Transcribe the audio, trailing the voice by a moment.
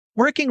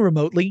Working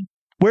remotely,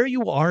 where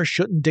you are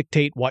shouldn't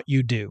dictate what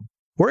you do.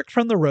 Work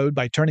from the road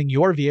by turning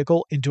your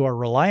vehicle into a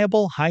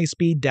reliable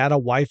high-speed data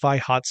Wi-Fi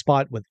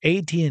hotspot with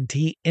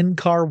AT&T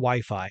in-car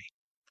Wi-Fi.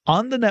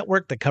 On the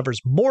network that covers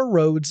more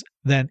roads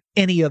than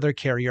any other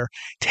carrier,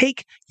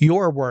 take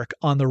your work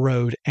on the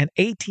road and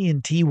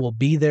AT&T will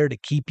be there to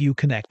keep you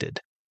connected.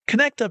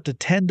 Connect up to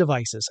 10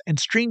 devices and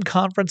stream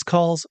conference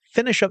calls,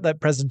 finish up that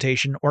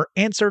presentation, or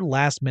answer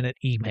last-minute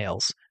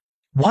emails.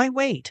 Why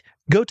wait?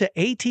 Go to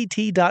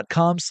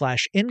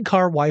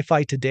att.com/in-car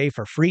Wi-Fi today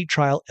for free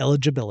trial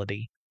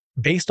eligibility.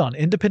 Based on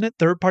independent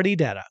third-party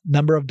data,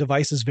 number of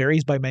devices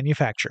varies by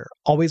manufacturer.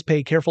 Always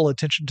pay careful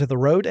attention to the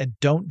road and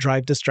don't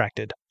drive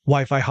distracted.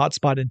 Wi-Fi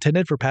hotspot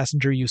intended for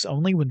passenger use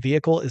only when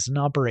vehicle is in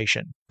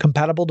operation.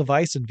 Compatible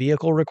device and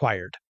vehicle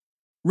required.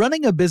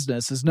 Running a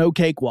business is no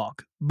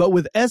cakewalk, but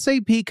with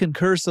SAP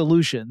Concur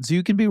Solutions,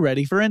 you can be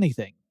ready for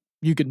anything.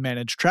 You can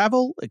manage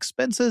travel,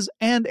 expenses,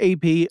 and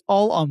AP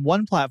all on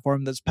one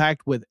platform that's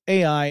packed with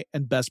AI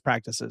and best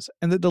practices,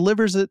 and that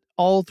delivers it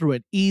all through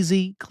an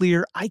easy,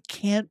 clear, I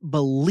can't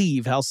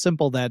believe how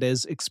simple that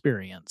is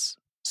experience.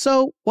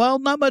 So, while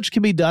not much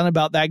can be done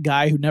about that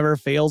guy who never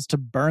fails to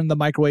burn the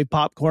microwave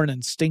popcorn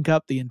and stink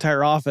up the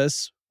entire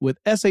office, with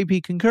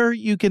SAP Concur,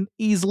 you can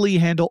easily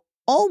handle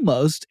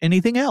almost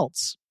anything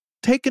else.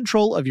 Take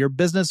control of your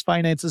business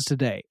finances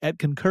today at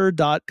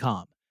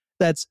Concur.com.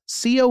 That's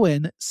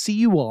CONCUR.com.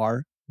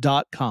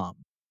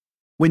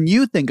 When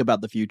you think about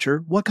the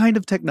future, what kind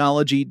of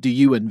technology do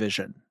you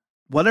envision?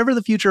 Whatever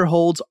the future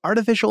holds,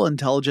 artificial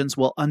intelligence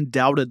will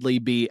undoubtedly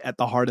be at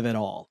the heart of it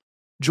all.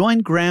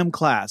 Join Graham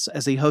Class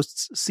as he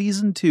hosts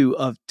Season 2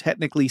 of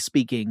Technically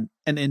Speaking,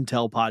 an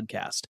Intel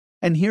podcast,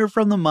 and hear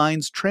from the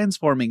minds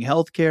transforming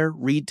healthcare,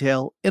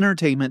 retail,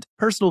 entertainment,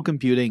 personal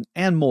computing,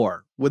 and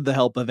more with the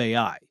help of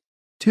AI.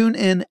 Tune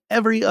in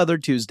every other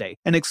Tuesday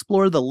and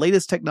explore the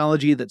latest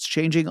technology that's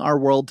changing our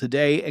world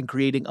today and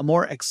creating a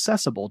more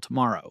accessible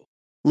tomorrow.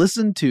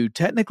 Listen to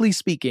Technically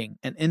Speaking,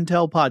 an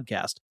Intel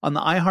podcast on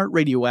the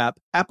iHeartRadio app,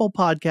 Apple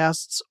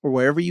Podcasts, or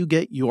wherever you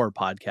get your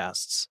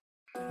podcasts.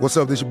 What's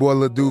up, this your boy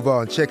Lil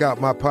Duval, and check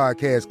out my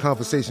podcast,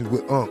 Conversations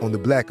with Unc, on the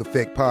Black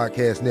Effect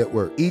Podcast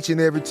Network. Each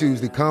and every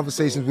Tuesday,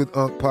 Conversations with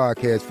Unc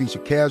podcast feature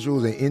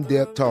casuals and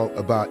in-depth talk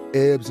about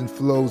ebbs and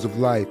flows of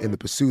life and the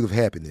pursuit of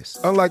happiness.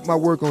 Unlike my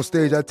work on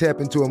stage, I tap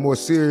into a more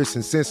serious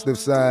and sensitive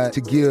side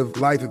to give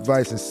life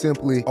advice and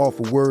simply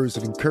offer words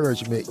of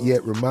encouragement,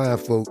 yet remind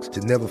folks to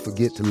never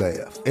forget to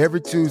laugh.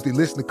 Every Tuesday,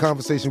 listen to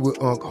Conversation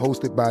with Unc,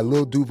 hosted by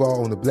Lil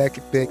Duval on the Black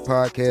Effect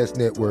Podcast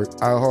Network,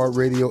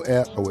 iHeartRadio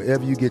app, or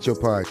wherever you get your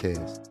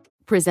podcasts.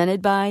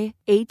 Presented by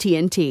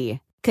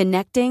AT&T.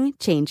 Connecting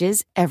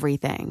changes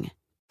everything.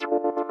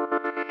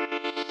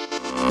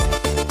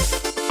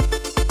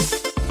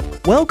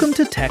 Welcome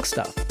to Tech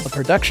Stuff, a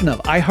production of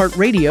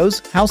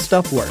iHeartRadio's How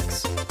Stuff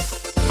Works.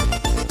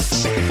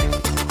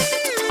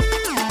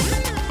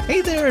 Hey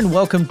there, and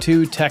welcome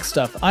to Tech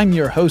Stuff. I'm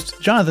your host,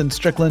 Jonathan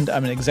Strickland.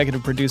 I'm an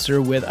executive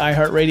producer with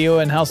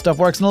iHeartRadio and How Stuff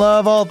Works, and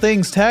love all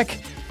things tech.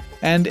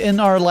 And in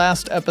our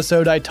last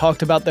episode, I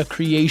talked about the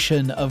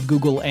creation of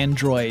Google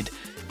Android,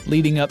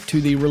 leading up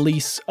to the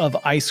release of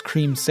Ice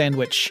Cream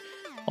Sandwich,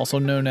 also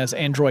known as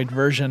Android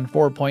version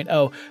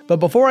 4.0. But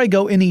before I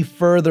go any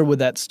further with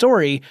that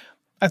story,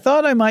 I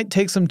thought I might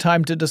take some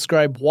time to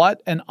describe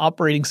what an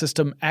operating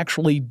system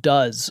actually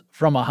does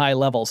from a high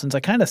level, since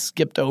I kind of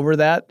skipped over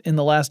that in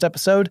the last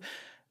episode.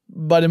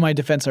 But in my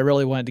defense, I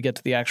really wanted to get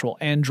to the actual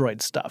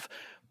Android stuff.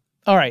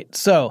 All right,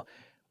 so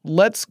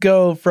let's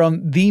go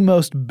from the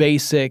most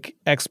basic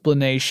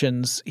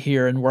explanations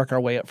here and work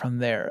our way up from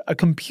there. A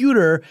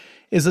computer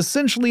is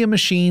essentially a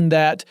machine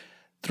that,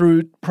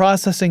 through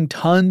processing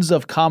tons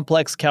of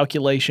complex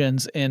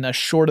calculations in a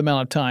short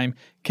amount of time,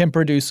 can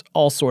produce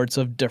all sorts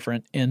of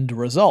different end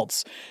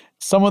results.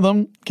 Some of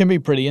them can be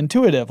pretty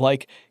intuitive,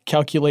 like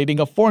calculating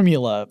a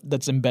formula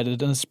that's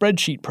embedded in a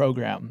spreadsheet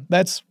program.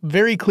 That's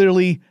very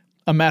clearly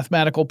a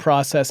mathematical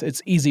process.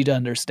 It's easy to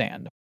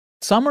understand.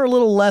 Some are a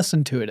little less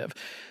intuitive,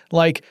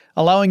 like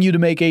allowing you to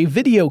make a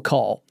video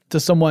call to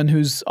someone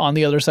who's on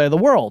the other side of the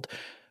world.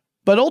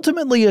 But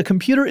ultimately, a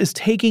computer is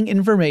taking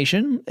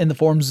information in the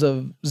forms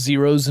of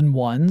zeros and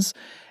ones,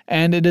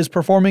 and it is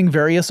performing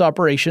various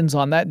operations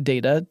on that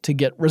data to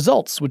get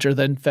results, which are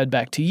then fed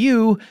back to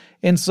you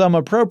in some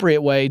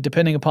appropriate way,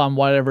 depending upon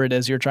whatever it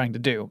is you're trying to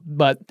do.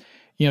 But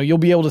you'll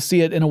be able to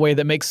see it in a way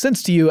that makes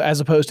sense to you, as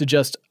opposed to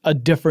just a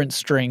different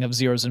string of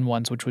zeros and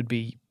ones, which would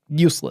be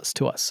useless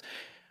to us.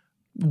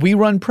 We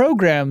run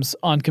programs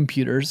on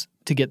computers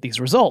to get these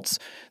results.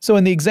 So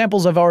in the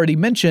examples I've already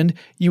mentioned,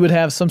 you would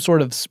have some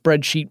sort of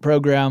spreadsheet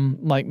program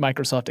like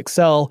Microsoft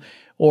Excel,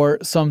 or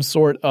some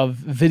sort of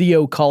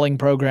video calling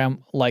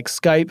program like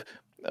Skype.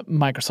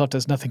 Microsoft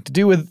has nothing to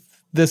do with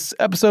this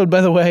episode,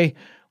 by the way.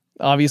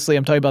 Obviously,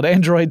 I'm talking about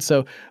Android,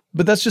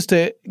 but that's just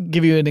to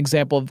give you an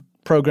example of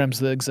programs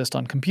that exist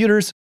on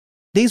computers.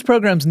 These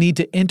programs need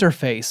to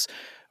interface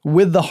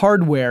with the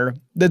hardware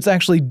that's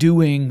actually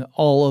doing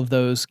all of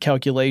those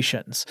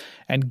calculations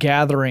and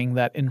gathering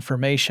that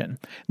information.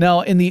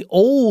 Now, in the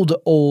old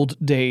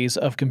days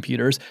of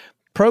computers,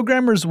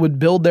 Programmers would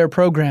build their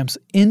programs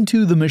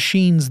into the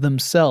machines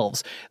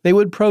themselves. They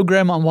would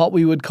program on what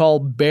we would call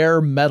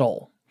bare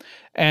metal.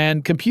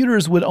 And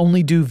computers would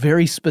only do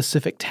very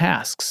specific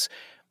tasks.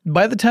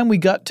 By the time we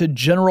got to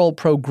general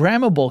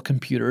programmable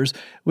computers,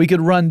 we could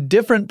run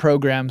different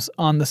programs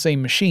on the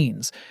same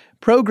machines.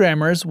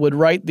 Programmers would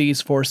write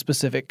these for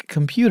specific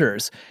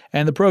computers,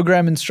 and the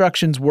program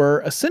instructions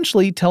were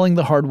essentially telling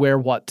the hardware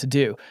what to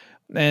do.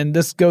 And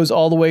this goes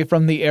all the way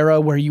from the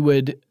era where you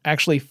would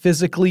actually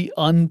physically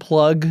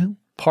unplug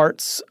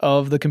parts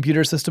of the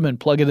computer system and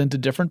plug it into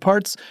different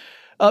parts,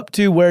 up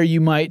to where you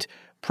might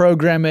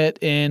program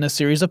it in a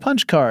series of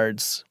punch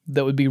cards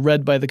that would be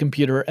read by the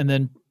computer, and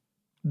then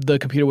the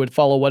computer would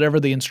follow whatever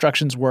the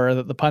instructions were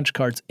that the punch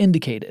cards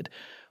indicated.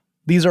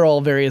 These are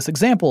all various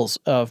examples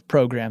of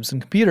programs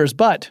and computers,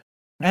 but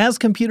as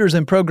computers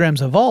and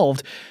programs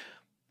evolved,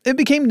 it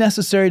became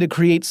necessary to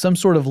create some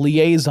sort of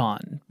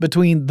liaison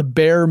between the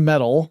bare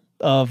metal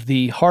of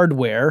the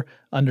hardware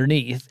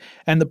underneath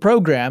and the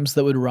programs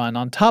that would run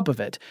on top of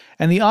it.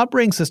 And the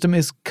operating system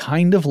is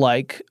kind of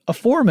like a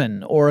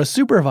foreman or a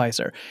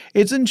supervisor.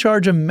 It's in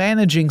charge of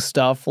managing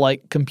stuff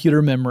like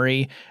computer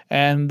memory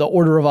and the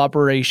order of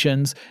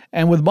operations.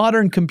 And with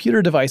modern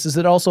computer devices,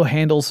 it also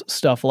handles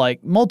stuff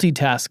like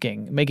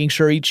multitasking, making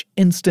sure each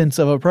instance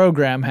of a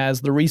program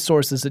has the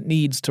resources it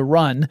needs to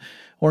run,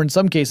 or in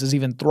some cases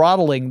even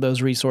throttling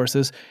those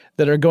resources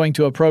that are going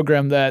to a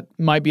program that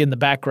might be in the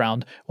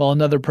background while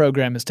another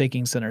program is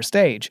taking center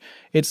stage.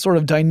 It's sort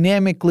of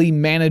dynamically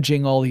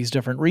managing all these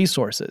different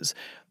resources.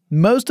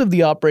 Most of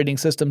the operating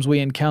systems we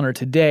encounter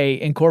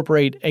today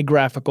incorporate a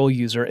graphical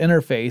user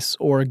interface,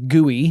 or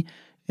GUI,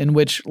 in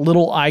which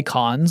little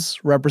icons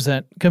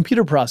represent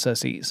computer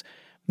processes.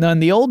 Now, in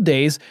the old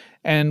days,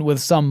 and with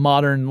some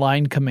modern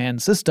line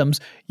command systems,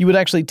 you would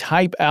actually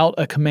type out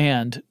a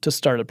command to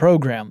start a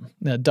program,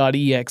 a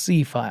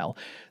 .exe file.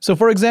 So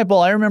for example,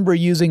 I remember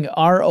using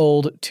our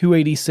old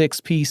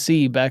 286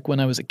 PC back when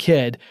I was a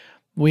kid.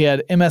 We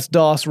had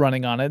MS-DOS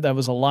running on it. That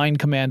was a line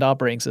command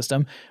operating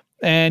system.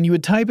 And you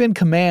would type in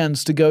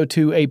commands to go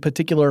to a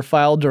particular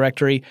file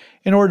directory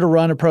in order to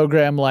run a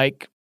program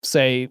like,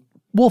 say,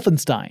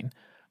 Wolfenstein.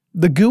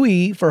 The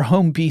GUI for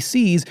home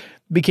PCs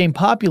became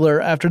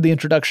popular after the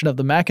introduction of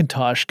the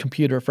Macintosh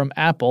computer from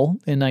Apple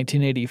in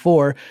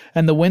 1984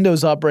 and the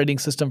Windows operating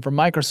system from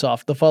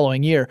Microsoft the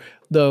following year,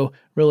 though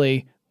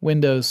really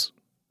Windows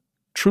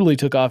truly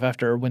took off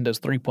after Windows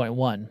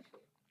 3.1.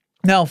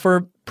 Now,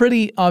 for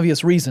pretty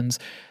obvious reasons,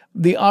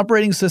 the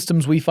operating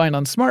systems we find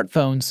on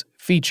smartphones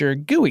feature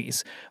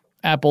GUIs.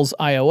 Apple's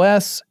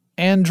iOS,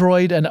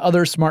 Android, and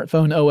other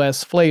smartphone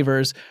OS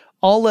flavors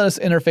all let us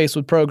interface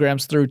with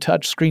programs through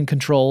touchscreen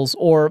controls,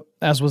 or,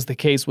 as was the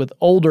case with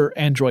older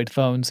Android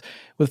phones,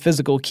 with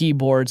physical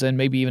keyboards and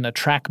maybe even a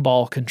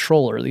trackball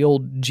controller. The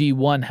old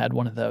G1 had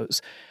one of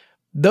those.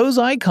 Those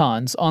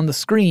icons on the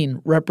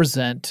screen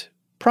represent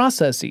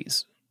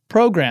processes,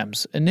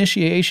 programs,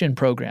 initiation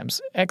programs,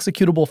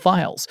 executable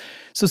files.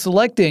 So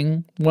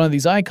selecting one of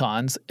these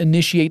icons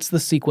initiates the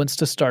sequence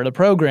to start a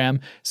program,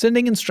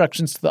 sending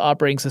instructions to the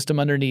operating system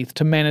underneath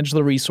to manage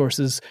the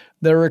resources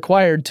that are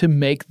required to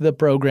make the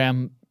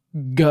program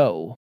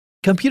go.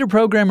 Computer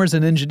programmers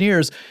and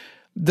engineers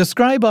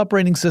describe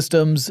operating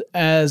systems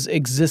as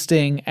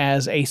existing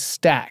as a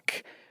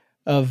stack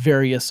of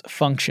various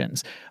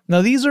functions.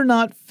 Now, these are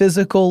not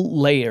physical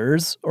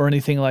layers or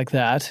anything like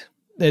that.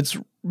 It's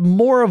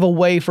more of a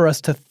way for us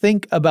to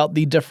think about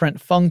the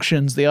different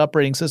functions the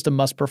operating system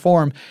must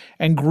perform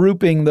and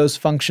grouping those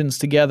functions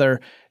together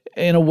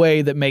in a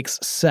way that makes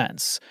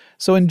sense.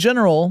 So in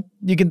general,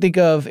 you can think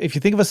of, if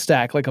you think of a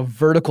stack, like a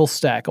vertical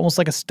stack, almost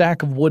like a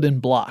stack of wooden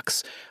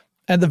blocks.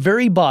 At the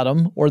very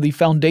bottom, or the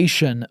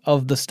foundation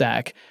of the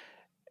stack,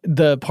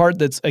 the part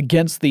that's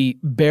against the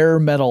bare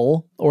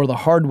metal or the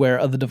hardware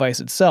of the device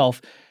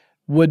itself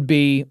would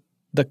be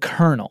the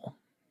kernel.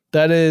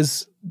 That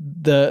is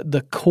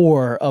the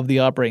core of the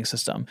operating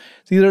system.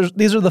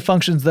 These are the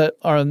functions that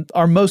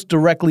are most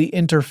directly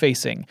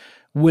interfacing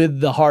with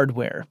the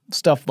hardware,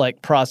 stuff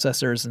like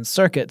processors and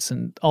circuits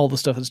and all the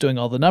stuff that's doing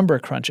all the number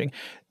crunching.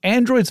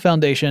 Android's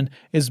foundation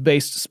is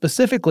based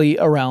specifically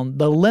around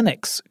the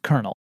Linux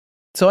kernel.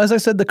 So as I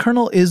said, the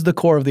kernel is the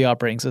core of the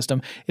operating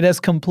system. It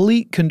has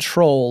complete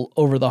control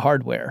over the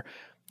hardware.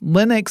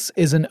 Linux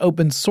is an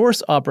open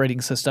source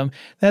operating system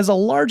that has a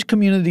large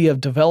community of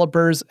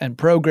developers and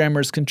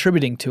programmers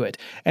contributing to it.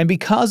 And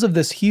because of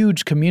this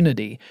huge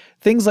community,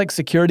 things like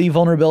security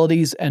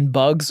vulnerabilities and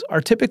bugs are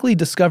typically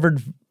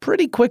discovered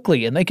pretty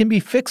quickly, and they can be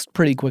fixed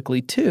pretty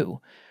quickly too.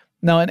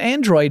 Now in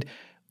Android,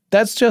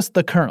 that's just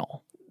the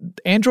kernel.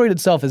 Android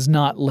itself is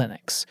not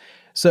Linux.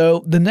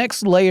 So the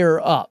next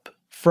layer up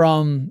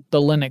from the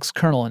Linux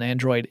kernel in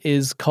Android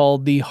is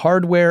called the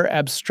Hardware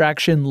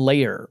Abstraction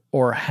Layer,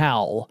 or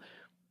HAL,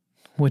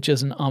 which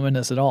isn't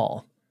ominous at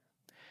all.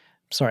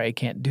 Sorry, I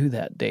can't do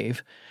that,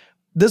 Dave.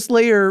 This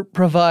layer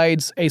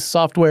provides a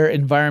software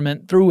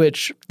environment through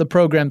which the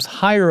programs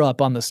higher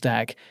up on the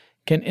stack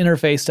can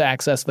interface to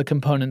access the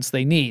components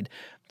they need,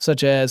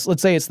 such as,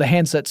 let's say it's the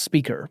handset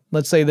speaker.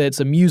 Let's say that it's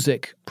a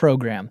music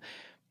program.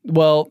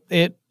 Well,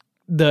 it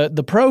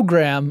the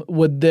program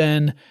would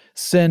then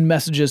send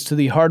messages to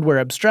the hardware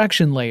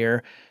abstraction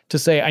layer to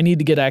say, I need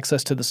to get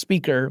access to the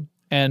speaker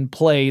and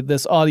play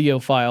this audio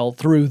file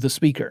through the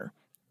speaker.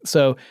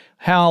 So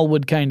HAL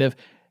would kind of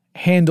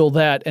handle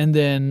that and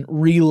then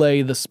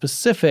relay the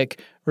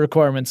specific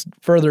requirements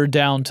further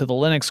down to the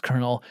Linux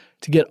kernel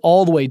to get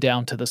all the way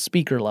down to the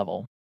speaker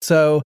level.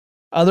 So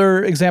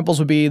other examples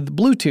would be the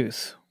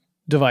Bluetooth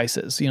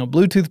devices.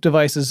 Bluetooth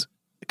devices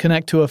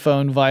connect to a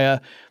phone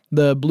via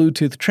the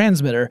Bluetooth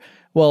transmitter.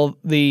 Well,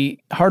 the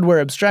hardware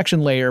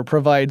abstraction layer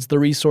provides the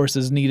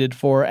resources needed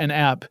for an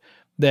app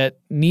that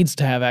needs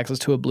to have access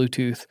to a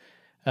Bluetooth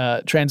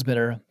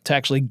transmitter to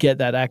actually get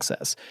that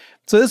access.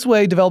 So this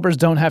way, developers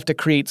don't have to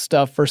create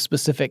stuff for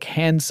specific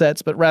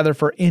handsets, but rather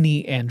for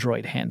any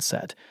Android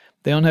handset.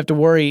 They don't have to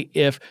worry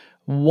if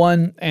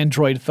one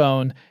Android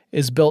phone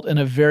is built in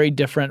a very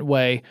different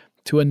way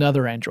to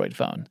another Android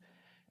phone.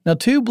 Now,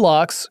 two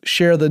blocks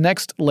share the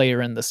next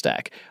layer in the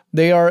stack.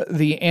 They are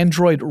the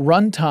Android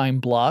runtime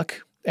block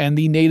and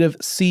the native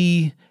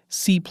C,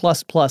 C++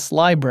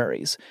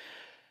 libraries.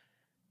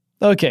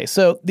 Okay,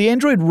 so the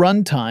Android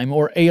runtime,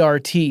 or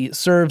ART,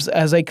 serves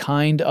as a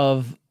kind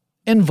of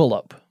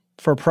envelope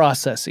for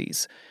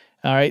processes.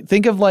 All right,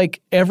 think of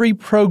like every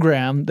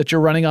program that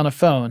you're running on a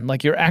phone,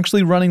 like you're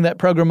actually running that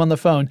program on the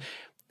phone.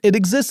 It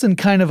exists in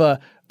kind of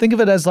think of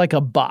it as like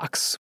a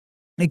box.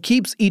 It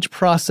keeps each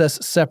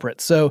process separate.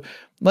 So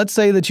let's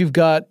say that you've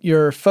got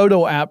your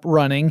photo app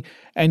running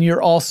and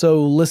you're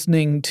also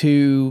listening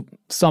to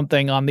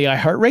something on the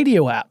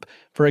iHeartRadio app,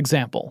 for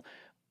example.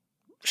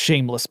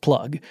 Shameless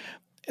plug.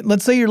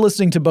 Let's say you're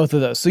listening to both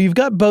of those. So you've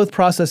got both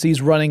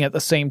processes running at the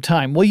same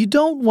time. Well, you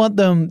don't want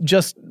them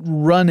just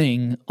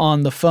running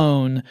on the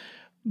phone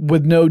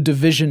with no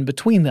division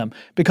between them,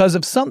 because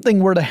if something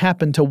were to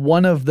happen to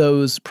one of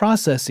those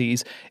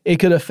processes, it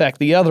could affect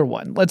the other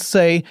one. Let's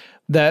say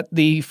that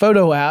the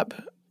photo app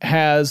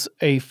has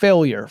a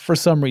failure for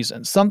some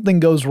reason.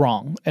 Something goes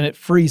wrong and it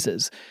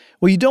freezes.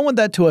 Well, you don't want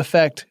that to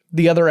affect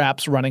the other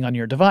apps running on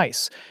your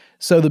device.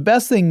 So the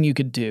best thing you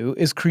could do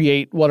is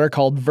create what are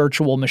called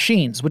virtual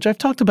machines, which I've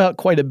talked about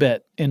quite a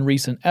bit in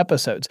recent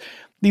episodes.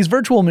 These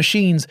virtual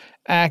machines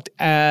act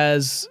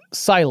as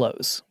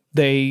silos.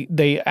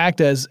 They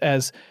act as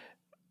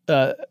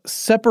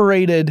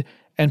separated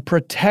and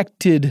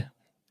protected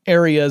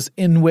areas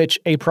in which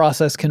a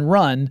process can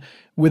run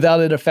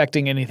without it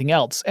affecting anything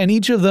else. And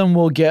each of them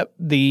will get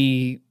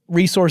the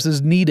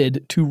resources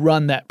needed to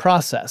run that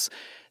process.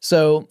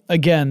 So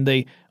again,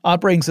 the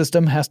operating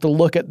system has to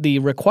look at the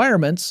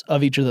requirements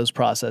of each of those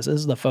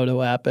processes, the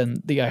photo app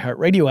and the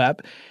iHeartRadio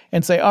app,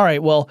 and say, all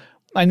right, well,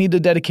 I need to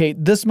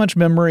dedicate this much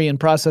memory and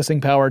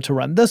processing power to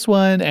run this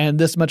one, and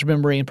this much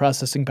memory and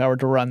processing power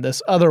to run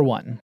this other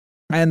one.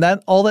 And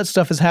that all that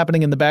stuff is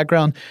happening in the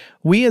background.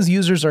 We as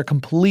users are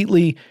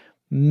completely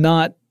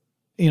not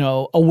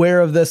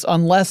aware of this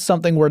unless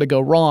something were to go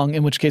wrong,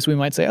 in which case we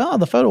might say, oh,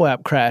 the photo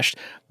app crashed,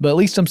 but at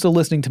least I'm still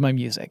listening to my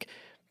music.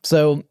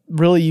 So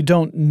really, you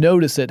don't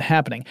notice it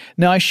happening.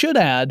 Now, I should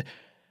add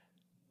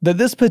that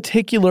this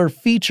particular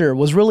feature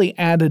was really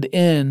added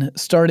in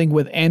starting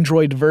with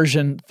Android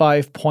version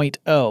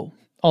 5.0,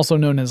 also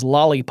known as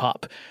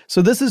Lollipop.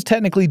 So this is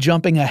technically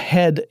jumping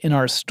ahead in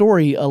our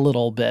story a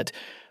little bit,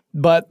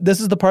 but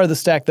this is the part of the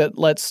stack that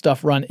lets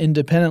stuff run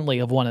independently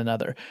of one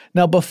another.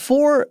 Now,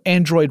 before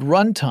Android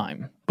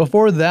Runtime,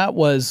 before that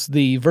was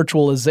the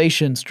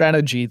virtualization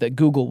strategy that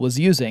Google was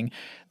using,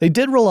 they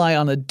did rely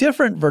on a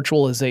different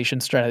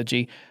virtualization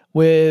strategy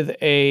with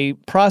a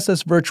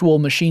process virtual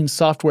machine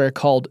software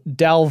called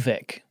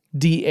Dalvik,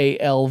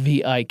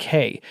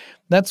 D-A-L-V-I-K.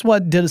 That's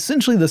what did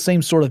essentially the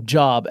same sort of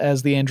job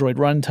as the Android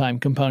Runtime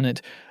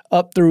component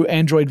up through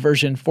Android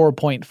version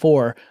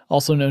 4.4,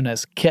 also known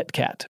as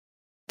KitKat.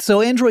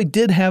 So Android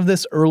did have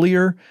this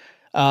earlier,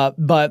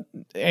 but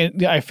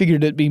I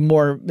figured it'd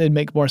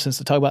make more sense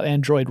to talk about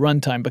Android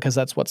Runtime because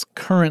that's what's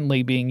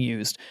currently being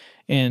used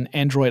in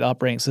Android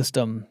operating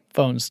system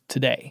phones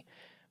today.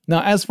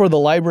 Now, as for the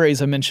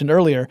libraries I mentioned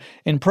earlier,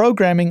 in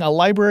programming, a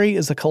library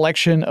is a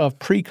collection of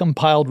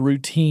precompiled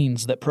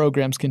routines that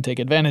programs can take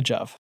advantage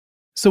of.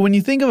 So when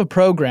you think of a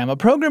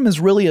program is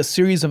really a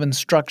series of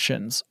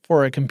instructions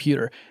for a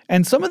computer.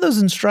 And some of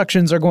those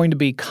instructions are going to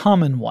be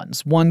common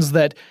ones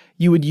that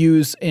you would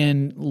use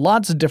in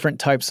lots of different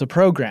types of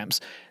programs.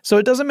 So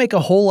it doesn't make a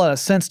whole lot of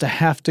sense to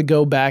have to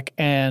go back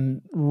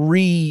and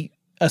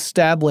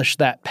re-establish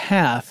that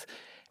path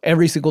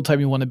every single time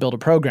you want to build a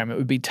program. It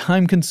would be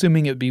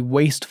time-consuming, it would be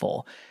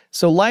wasteful.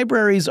 So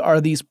libraries are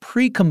these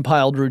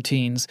precompiled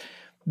routines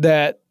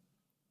that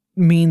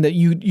mean that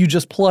you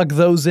just plug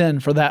those in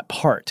for that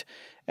part.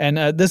 And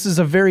this is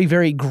a very,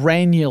 very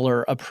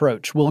granular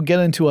approach. We'll get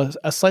into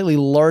a slightly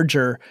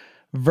larger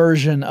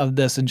version of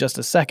this in just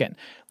a second.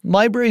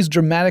 Libraries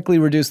dramatically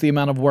reduce the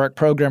amount of work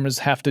programmers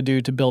have to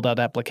do to build out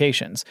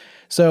applications.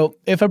 So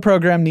if a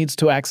program needs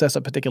to access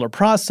a particular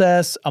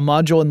process, a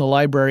module in the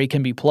library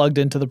can be plugged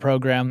into the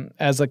program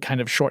as a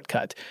kind of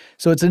shortcut.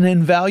 So it's an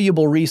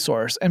invaluable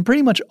resource, and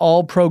pretty much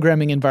all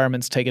programming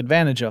environments take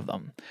advantage of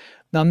them.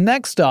 Now,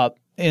 next up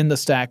in the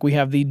stack, we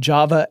have the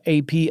Java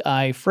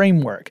API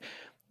framework.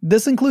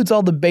 This includes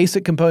all the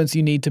basic components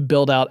you need to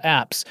build out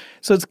apps.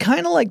 So it's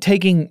kind of like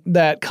taking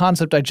that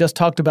concept I just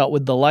talked about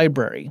with the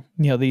library,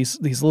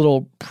 these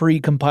little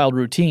pre-compiled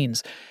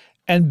routines,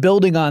 and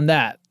building on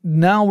that.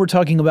 Now we're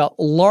talking about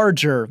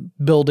larger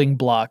building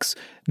blocks,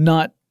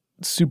 not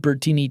super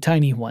teeny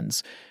tiny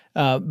ones,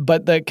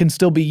 but that can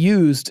still be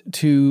used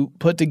to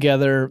put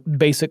together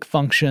basic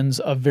functions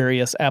of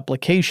various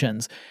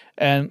applications.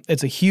 And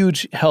it's a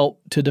huge help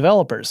to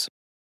developers.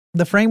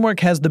 The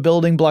framework has the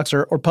building blocks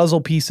or puzzle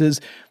pieces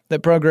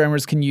that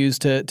programmers can use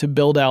to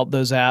build out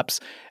those apps.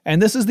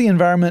 And this is the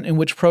environment in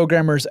which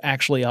programmers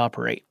actually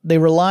operate. They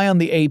rely on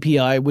the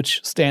API,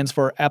 which stands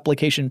for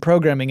Application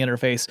Programming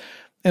Interface,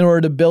 in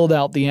order to build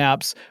out the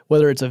apps,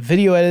 whether it's a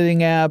video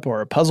editing app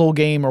or a puzzle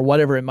game or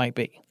whatever it might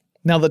be.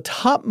 Now, the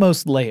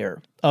topmost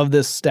layer of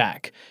this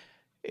stack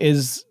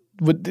is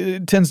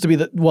it tends to be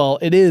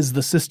it is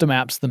the system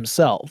apps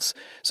themselves.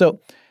 So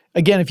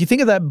again, if you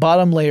think of that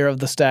bottom layer of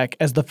the stack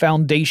as the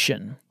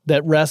foundation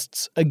that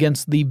rests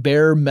against the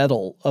bare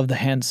metal of the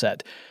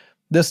handset,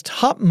 this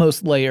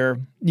topmost layer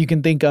you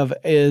can think of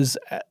as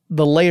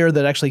the layer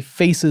that actually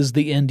faces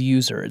the end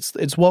user.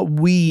 It's what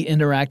we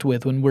interact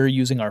with when we're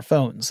using our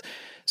phones.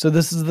 So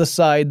this is the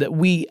side that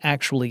we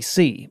actually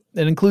see.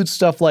 It includes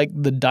stuff like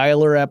the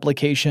dialer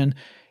application,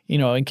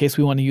 in case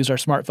we want to use our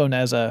smartphone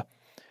as a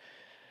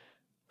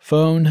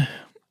phone,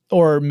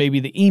 or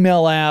maybe the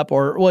email app,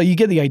 you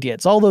get the idea.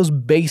 It's all those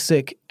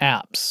basic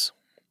apps.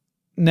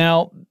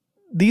 Now,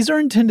 these are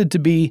intended to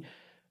be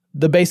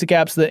the basic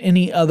apps that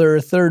any other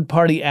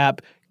third-party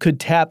app could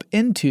tap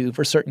into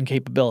for certain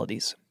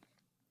capabilities.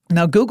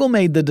 Now, Google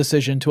made the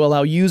decision to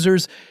allow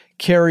users,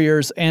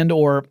 carriers,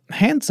 and/or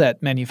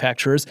handset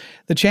manufacturers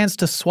the chance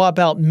to swap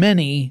out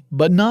many,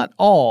 but not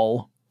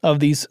all, of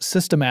these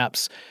system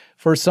apps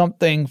for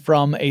something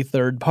from a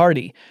third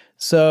party.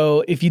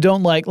 So if you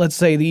don't like, let's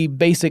say, the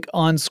basic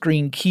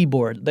on-screen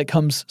keyboard that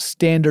comes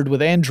standard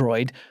with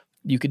Android,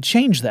 you could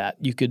change that.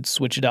 You could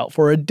switch it out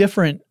for a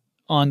different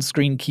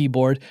on-screen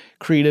keyboard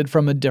created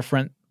from a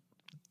different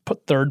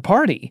third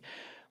party.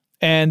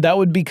 And that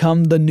would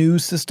become the new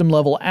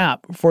system-level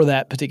app for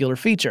that particular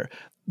feature.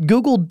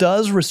 Google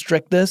does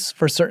restrict this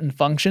for certain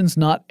functions.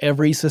 Not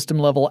every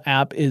system-level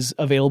app is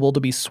available to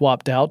be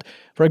swapped out.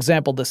 For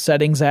example, the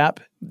Settings app,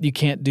 you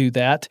can't do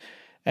that.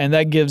 And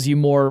that gives you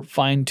more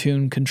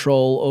fine-tuned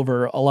control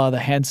over a lot of the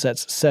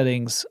handset's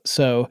settings.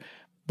 So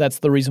that's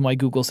the reason why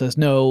Google says,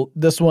 no,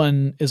 this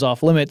one is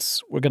off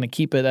limits. We're going to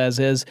keep it as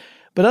is.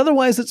 But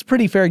otherwise, it's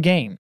pretty fair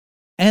game.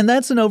 And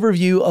that's an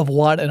overview of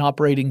what an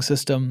operating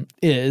system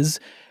is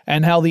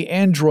and how the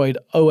Android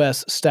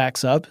OS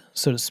stacks up,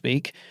 so to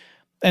speak.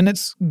 And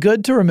it's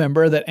good to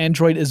remember that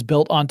Android is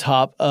built on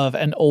top of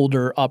an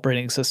older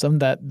operating system,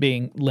 that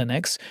being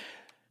Linux.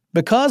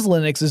 Because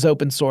Linux is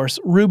open source,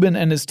 Rubin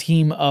and his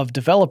team of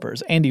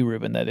developers, Andy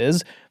Rubin that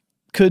is,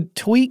 could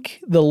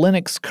tweak the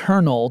Linux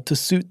kernel to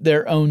suit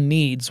their own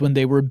needs when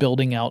they were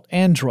building out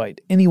Android.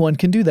 Anyone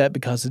can do that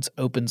because it's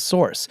open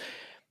source.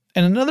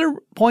 And another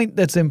point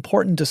that's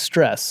important to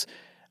stress,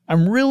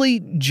 I'm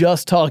really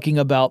just talking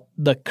about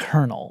the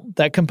kernel,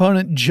 that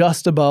component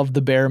just above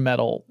the bare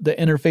metal that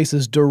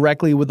interfaces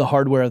directly with the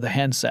hardware of the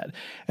handset.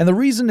 And the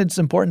reason it's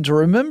important to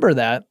remember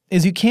that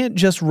is you can't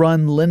just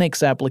run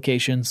Linux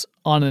applications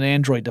on an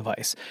Android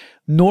device,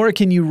 nor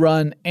can you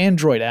run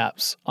Android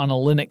apps on a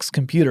Linux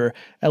computer,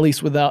 at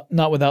least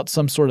not without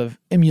some sort of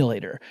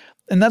emulator.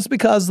 And that's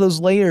because those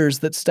layers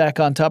that stack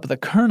on top of the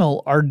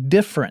kernel are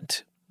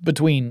different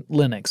between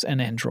Linux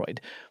and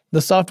Android.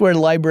 The software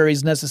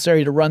libraries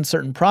necessary to run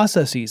certain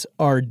processes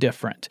are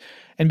different.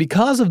 And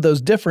because of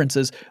those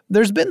differences,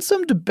 there's been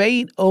some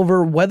debate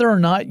over whether or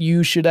not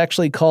you should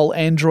actually call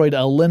Android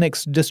a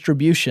Linux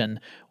distribution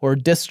or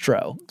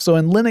distro. So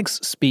in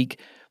Linux speak,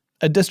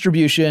 a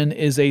distribution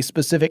is a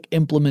specific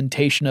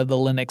implementation of the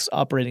Linux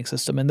operating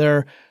system, and there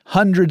are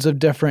hundreds of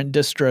different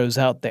distros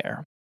out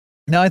there.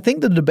 Now, I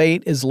think the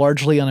debate is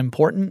largely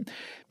unimportant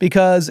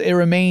because it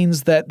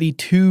remains that the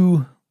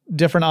two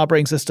different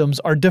operating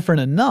systems are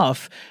different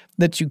enough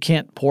that you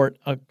can't port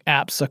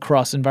apps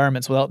across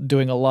environments without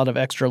doing a lot of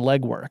extra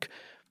legwork.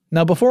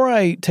 Now, before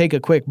I take a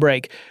quick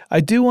break, I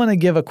do want to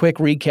give a quick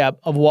recap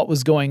of what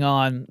was going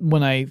on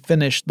when I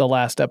finished the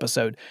last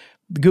episode.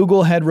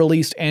 Google had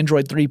released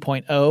Android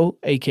 3.0,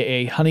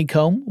 aka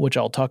Honeycomb, which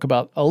I'll talk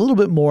about a little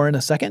bit more in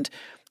a second.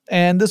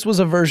 And this was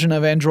a version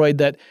of Android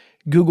that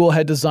Google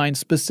had designed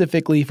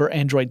specifically for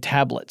Android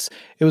tablets.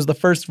 It was the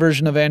first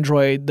version of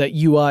Android that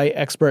UI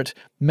expert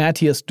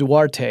Matias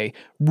Duarte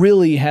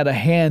really had a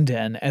hand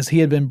in, as he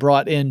had been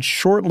brought in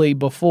shortly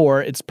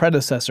before its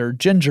predecessor,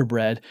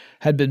 Gingerbread,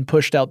 had been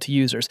pushed out to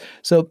users.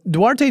 So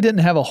Duarte didn't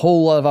have a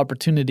whole lot of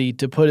opportunity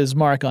to put his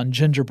mark on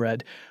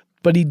Gingerbread,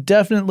 but he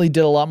definitely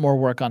did a lot more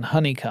work on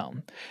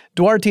Honeycomb.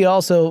 Duarte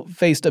also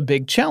faced a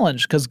big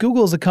challenge because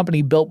Google is a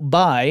company built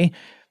by,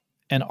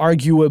 and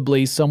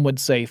arguably some would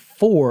say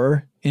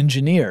for,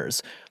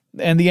 engineers.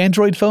 And the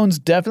Android phones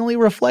definitely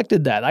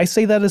reflected that. I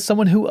say that as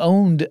someone who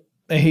owned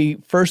a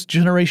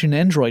first-generation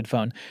Android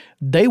phone.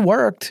 They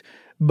worked,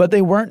 but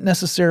they weren't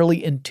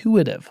necessarily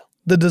intuitive.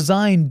 The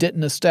design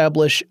didn't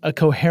establish a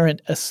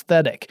coherent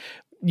aesthetic.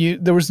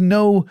 There was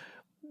no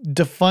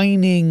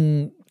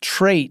defining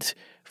trait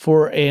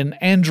for an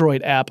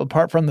Android app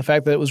apart from the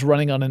fact that it was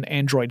running on an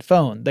Android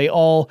phone. They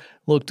all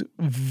looked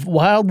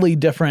wildly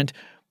different.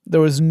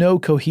 There was no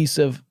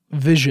cohesive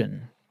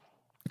vision.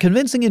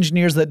 Convincing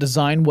engineers that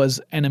design was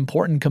an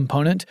important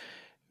component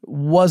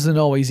wasn't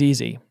always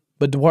easy,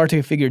 but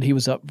Duarte figured he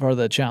was up for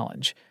the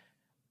challenge.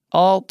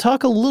 I'll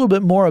talk a little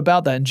bit more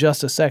about that in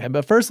just a second,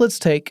 but first let's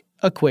take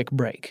a quick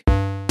break.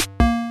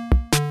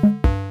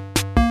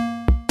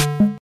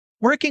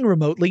 Working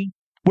remotely,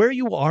 where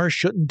you are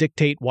shouldn't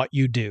dictate what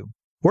you do.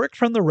 Work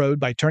from the road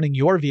by turning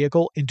your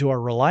vehicle into a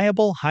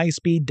reliable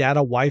high-speed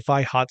data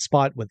Wi-Fi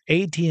hotspot with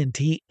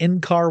AT&T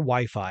in-car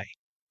Wi-Fi.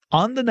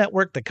 On the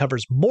network that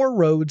covers more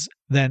roads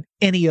than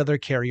any other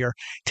carrier,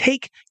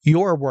 take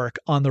your work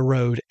on the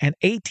road and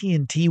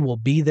AT&T will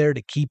be there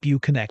to keep you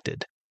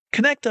connected.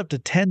 Connect up to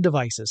 10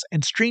 devices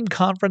and stream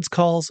conference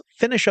calls,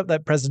 finish up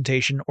that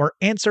presentation, or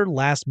answer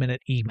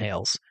last-minute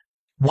emails.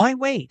 Why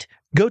wait?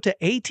 Go to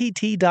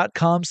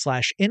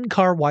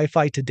att.com/in-car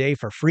Wi-Fi today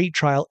for free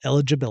trial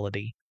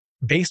eligibility.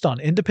 Based on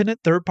independent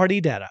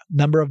third-party data,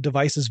 number of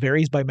devices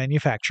varies by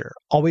manufacturer.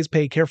 Always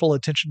pay careful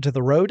attention to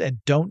the road and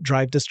don't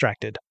drive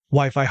distracted.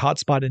 Wi-Fi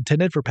hotspot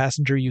intended for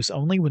passenger use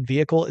only when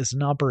vehicle is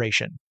in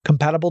operation.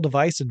 Compatible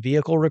device and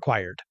vehicle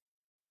required.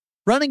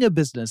 Running a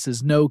business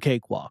is no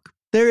cakewalk.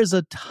 There is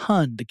a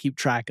ton to keep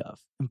track of.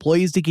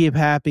 Employees to keep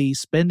happy,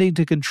 spending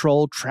to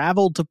control,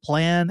 travel to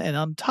plan, and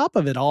on top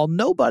of it all,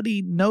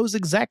 nobody knows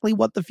exactly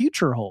what the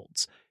future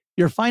holds.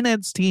 Your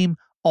finance team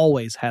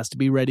always has to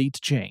be ready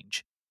to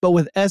change. But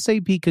with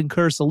SAP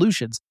Concur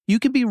Solutions, you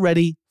can be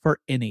ready for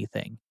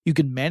anything. You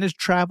can manage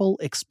travel,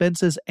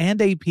 expenses, and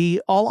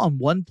AP all on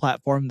one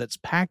platform that's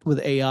packed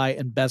with AI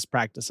and best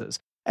practices,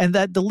 and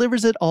that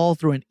delivers it all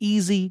through an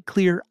easy,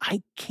 clear,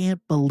 I can't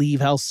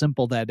believe how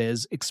simple that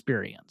is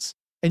experience.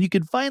 And you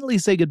can finally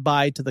say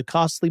goodbye to the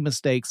costly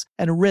mistakes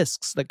and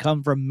risks that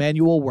come from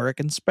manual work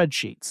and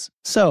spreadsheets.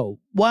 So,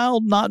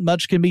 while not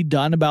much can be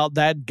done about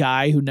that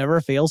guy who never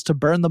fails to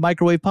burn the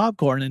microwave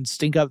popcorn and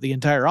stink up the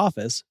entire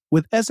office,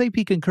 with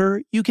SAP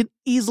Concur, you can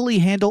easily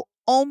handle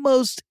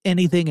almost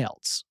anything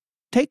else.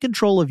 Take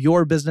control of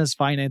your business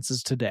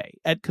finances today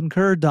at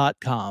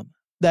concur.com.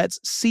 That's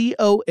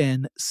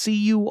CONCUR.com.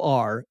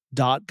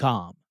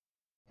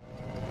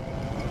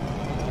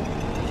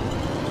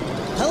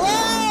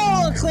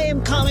 Hello,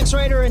 acclaimed comics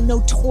writer and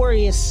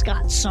notorious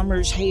Scott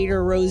Summers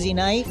hater, Rosie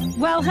Knight.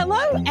 Well,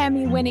 hello,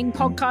 Emmy-winning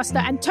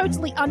podcaster and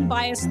totally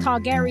unbiased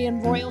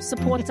Targaryen royal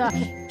supporter,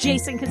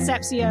 Jason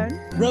Concepcion.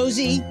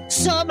 Rosie,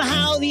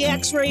 somehow the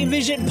X-Ray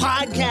Vision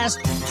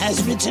podcast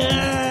has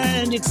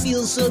returned. It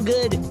feels so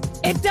good.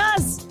 It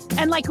does.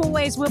 And like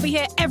always, we'll be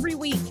here every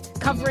week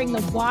covering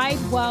the wide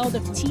world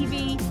of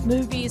TV,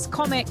 movies,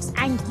 comics,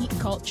 and geek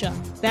culture.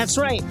 That's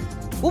right.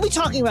 We'll be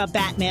talking about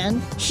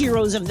Batman,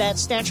 heroes of that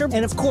stature,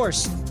 and of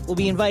course, we'll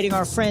be inviting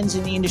our friends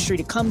in the industry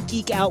to come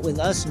geek out with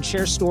us and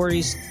share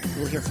stories.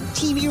 We'll hear from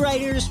TV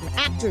writers, from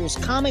actors,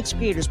 comics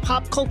creators,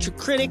 pop culture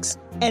critics,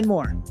 and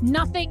more.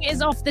 Nothing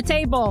is off the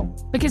table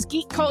because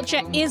geek culture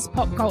is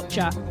pop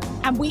culture,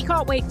 and we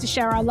can't wait to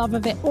share our love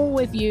of it all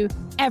with you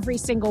every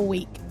single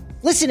week.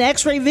 Listen to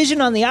X-Ray Vision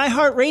on the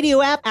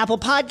iHeartRadio app, Apple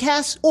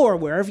Podcasts, or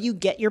wherever you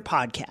get your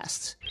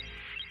podcasts.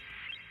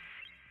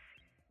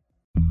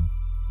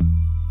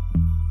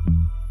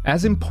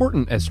 As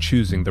important as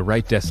choosing the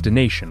right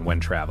destination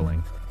when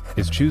traveling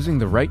is choosing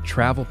the right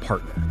travel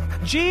partner.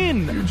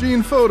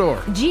 Eugene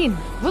Fodor. Gene,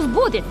 was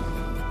будет.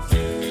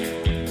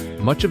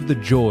 Much of the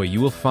joy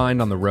you will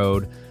find on the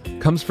road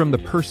comes from the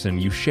person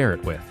you share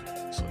it with.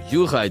 So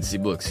you write the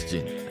books,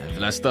 Gene, and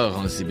Vlastar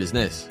runs the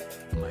business.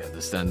 I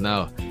understand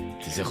now.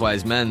 Tis a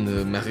wise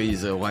man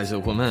marries a wiser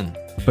woman.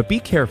 But be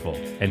careful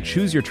and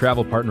choose your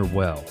travel partner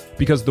well,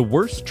 because the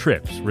worst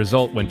trips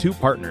result when two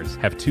partners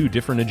have two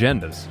different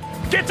agendas.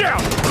 Get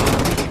down!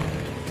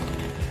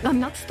 I'm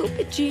not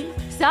stupid, Gene.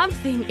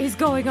 Something is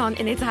going on,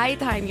 and it's high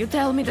time you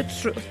tell me the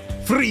truth.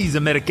 Freeze,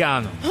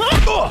 Americano.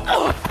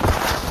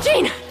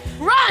 Gene,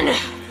 run!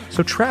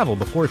 So travel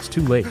before it's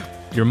too late.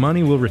 Your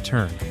money will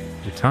return,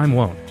 your time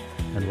won't,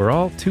 and we're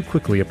all too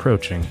quickly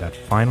approaching that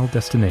final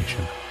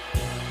destination.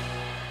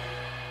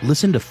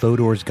 Listen to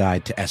Fodor's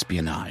Guide to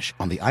Espionage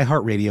on the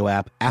iHeartRadio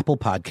app, Apple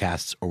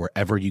Podcasts, or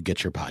wherever you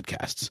get your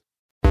podcasts.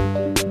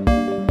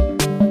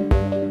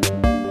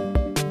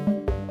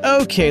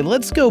 Okay,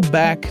 let's go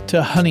back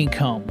to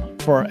Honeycomb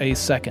for a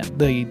second,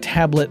 the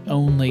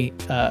tablet-only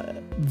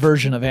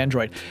version of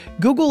Android.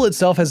 Google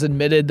itself has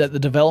admitted that the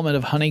development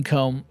of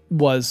Honeycomb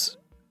was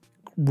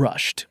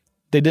rushed.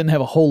 They didn't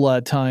have a whole lot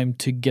of time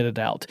to get it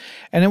out.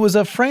 And it was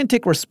a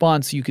frantic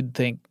response, you could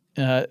think,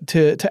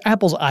 to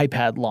Apple's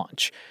iPad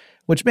launch,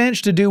 which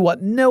managed to do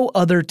what no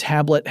other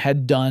tablet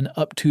had done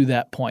up to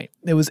that point.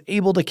 It was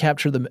able to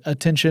capture the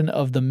attention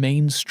of the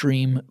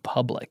mainstream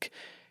public.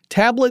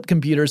 Tablet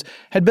computers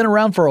had been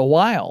around for a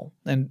while,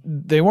 and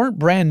they weren't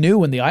brand new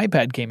when the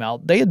iPad came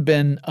out. They had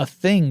been a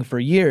thing for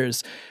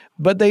years,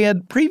 but they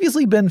had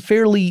previously been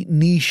fairly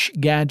niche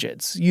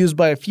gadgets used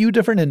by a few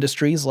different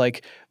industries,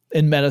 like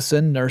in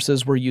medicine,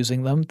 nurses were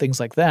using them, things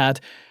like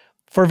that,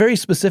 for very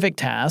specific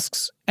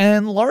tasks,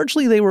 and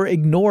largely they were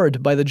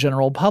ignored by the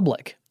general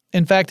public.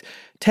 In fact,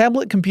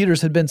 tablet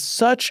computers had been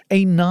such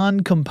a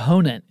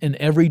non-component in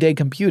everyday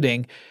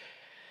computing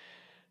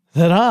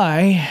that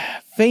I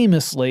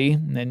famously,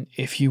 and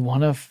if you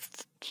want to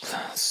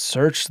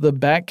search the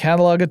back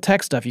catalog of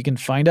tech stuff, you can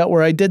find out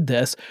where I did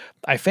this,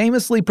 I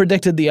famously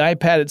predicted the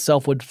iPad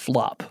itself would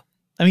flop.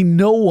 I mean,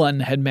 no one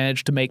had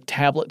managed to make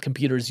tablet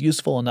computers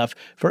useful enough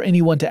for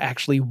anyone to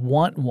actually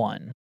want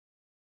one.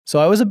 So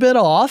I was a bit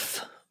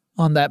off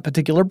on that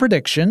particular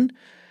prediction,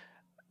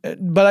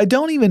 but I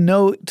don't even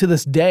know to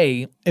this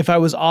day if I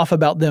was off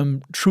about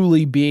them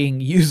truly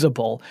being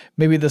usable.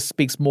 Maybe this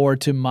speaks more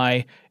to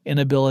my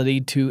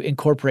inability to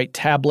incorporate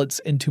tablets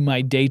into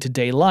my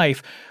day-to-day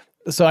life.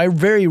 So I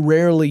very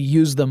rarely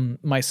use them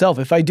myself.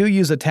 If I do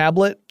use a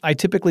tablet, I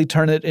typically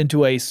turn it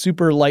into a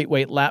super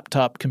lightweight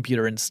laptop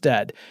computer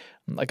instead.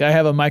 Like I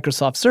have a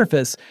Microsoft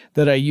Surface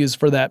that I use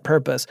for that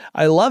purpose.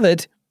 I love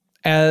it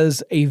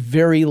as a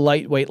very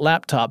lightweight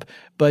laptop,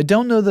 but I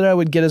don't know that I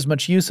would get as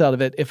much use out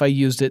of it if I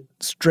used it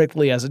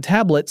strictly as a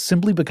tablet,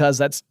 simply because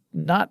that's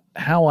not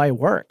how I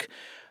work.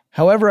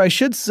 However, I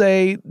should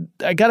say,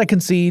 I gotta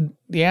concede,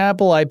 the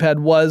Apple iPad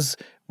was,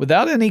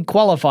 without any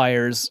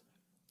qualifiers,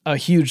 a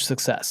huge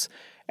success.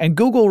 And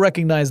Google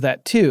recognized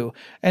that too,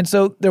 and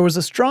so there was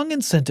a strong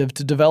incentive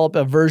to develop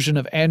a version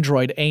of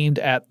Android aimed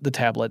at the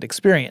tablet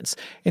experience.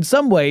 In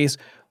some ways,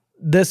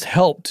 this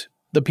helped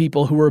the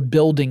people who were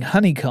building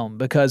Honeycomb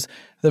because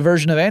the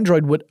version of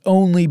Android would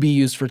only be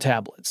used for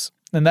tablets.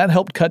 And that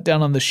helped cut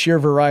down on the sheer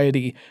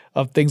variety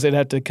of things they'd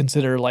had to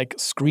consider, like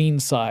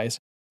screen size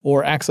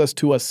or access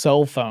to a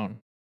cell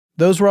phone.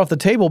 Those were off the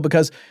table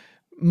because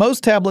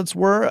most tablets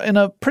were in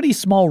a pretty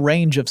small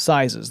range of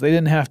sizes. They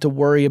didn't have to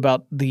worry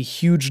about the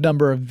huge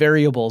number of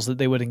variables that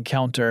they would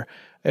encounter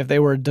if they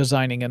were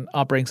designing an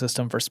operating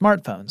system for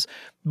smartphones.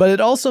 But it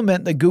also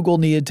meant that Google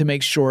needed to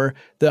make sure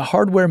that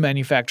hardware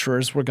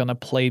manufacturers were going to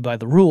play by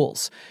the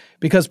rules,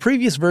 because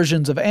previous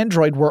versions of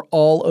Android were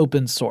all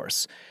open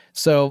source.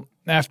 So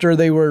after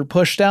they were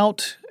pushed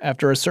out,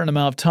 after a certain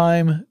amount of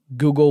time,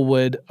 Google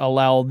would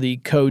allow the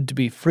code to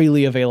be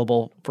freely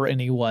available for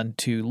anyone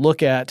to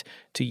look at,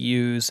 to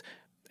use,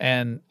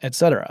 and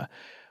etc.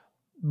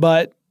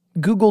 But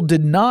Google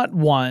did not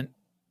want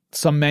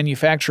some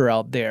manufacturer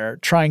out there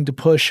trying to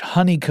push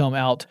Honeycomb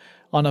out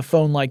on a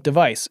phone-like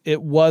device.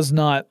 It was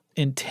not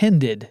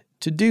intended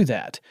to do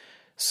that.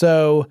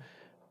 So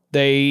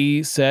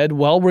they said,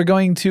 well, we're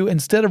going to,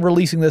 instead of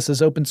releasing this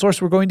as open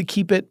source, we're going to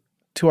keep it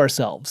to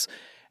ourselves.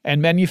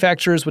 And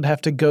manufacturers would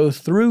have to go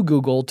through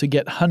Google to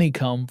get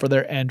Honeycomb for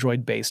their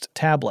Android-based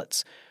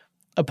tablets.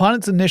 Upon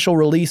its initial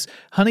release,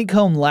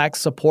 Honeycomb lacked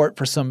support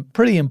for some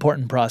pretty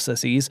important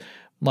processes,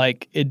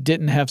 like it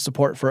didn't have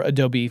support for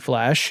Adobe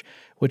Flash,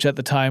 which at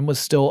the time was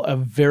still a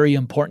very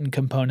important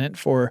component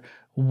for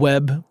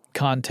web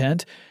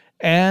content,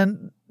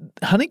 and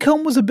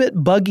Honeycomb was a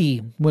bit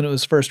buggy when it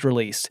was first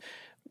released.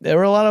 There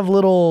were a lot of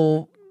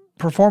little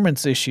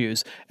performance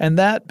issues, and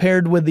that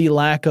paired with the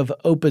lack of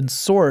open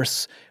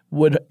source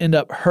would end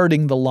up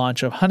hurting the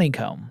launch of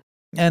Honeycomb.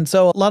 And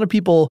so a lot of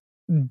people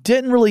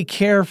didn't really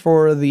care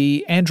for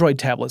the Android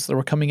tablets that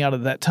were coming out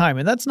at that time.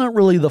 And that's not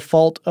really the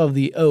fault of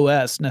the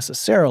OS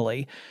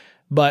necessarily,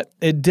 but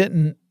it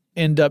didn't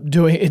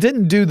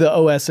do the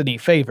OS any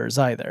favors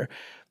either.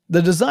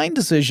 The design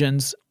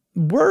decisions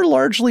were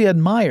largely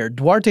admired.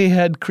 Duarte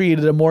had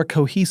created a more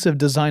cohesive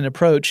design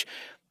approach,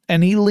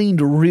 and he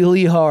leaned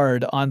really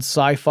hard on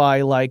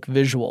sci-fi-like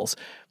visuals.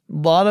 A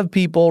lot of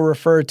people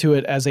refer to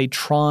it as a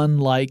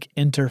Tron-like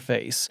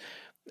interface,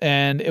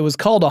 and it was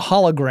called a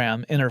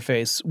hologram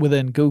interface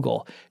within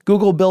Google.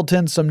 Google built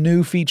in some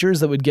new features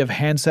that would give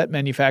handset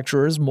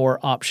manufacturers more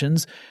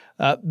options.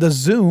 The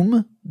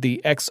Zoom,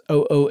 the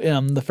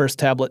XOOM, the first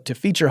tablet to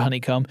feature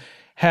Honeycomb,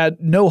 had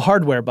no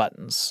hardware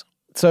buttons.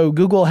 So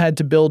Google had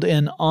to build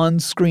in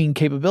on-screen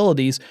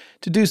capabilities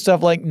to do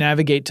stuff like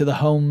navigate to the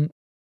home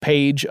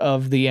page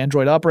of the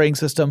Android operating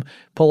system,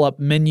 pull up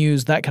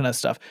menus, that kind of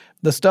stuff.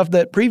 The stuff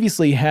that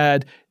previously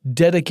had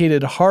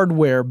dedicated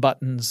hardware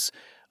buttons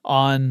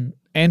on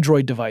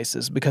Android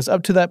devices, because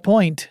up to that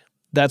point,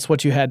 that's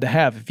what you had to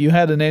have. If you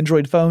had an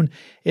Android phone,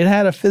 it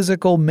had a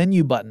physical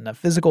menu button, a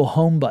physical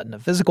home button, a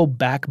physical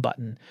back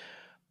button.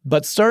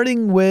 But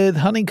starting with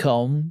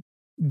Honeycomb,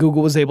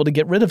 Google was able to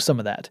get rid of some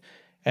of that,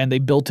 and they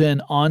built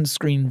in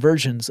on-screen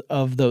versions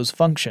of those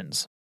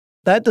functions.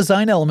 That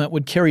design element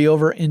would carry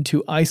over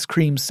into Ice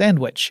Cream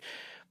Sandwich,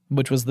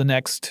 which was the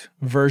next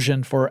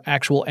version for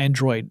actual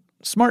Android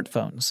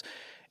smartphones.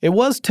 It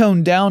was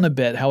toned down a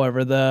bit,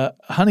 however. The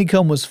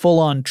Honeycomb was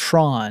full-on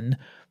Tron,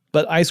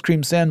 but Ice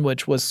Cream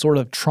Sandwich was sort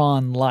of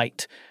Tron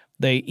light.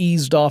 They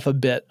eased off a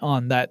bit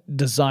on that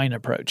design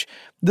approach.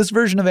 This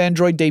version of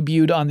Android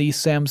debuted on the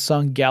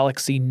Samsung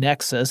Galaxy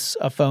Nexus,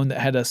 a phone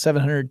that had a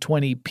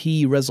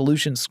 720p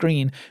resolution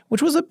screen,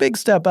 which was a big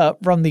step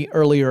up from the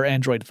earlier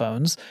Android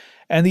phones.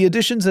 And the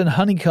additions in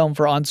Honeycomb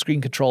for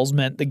on-screen controls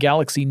meant the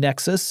Galaxy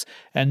Nexus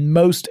and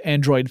most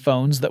Android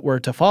phones that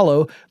were to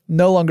follow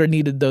no longer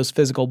needed those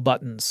physical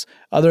buttons,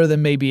 other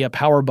than maybe a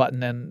power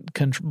button and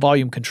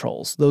volume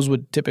controls. Those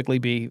would typically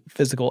be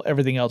physical.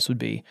 Everything else would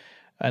be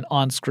an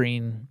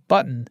on-screen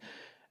button.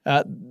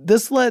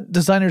 This let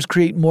designers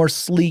create more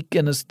sleek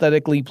and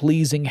aesthetically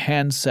pleasing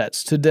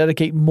handsets to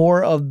dedicate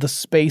more of the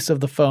space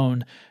of the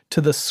phone to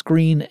the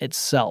screen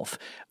itself.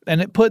 And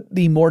it put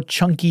the more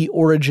chunky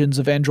origins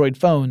of Android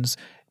phones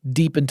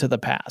deep into the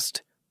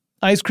past.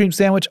 Ice Cream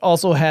Sandwich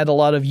also had a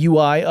lot of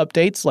UI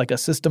updates, like a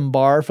system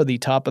bar for the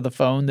top of the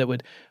phone that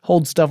would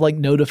hold stuff like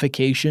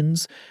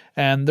notifications.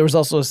 And there was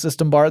also a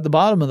system bar at the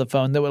bottom of the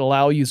phone that would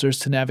allow users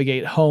to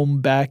navigate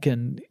home, back,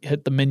 and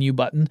hit the menu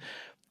button.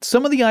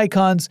 Some of the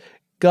icons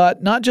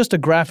got not just a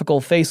graphical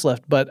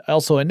facelift, but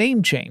also a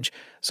name change.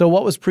 So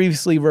what was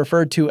previously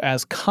referred to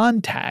as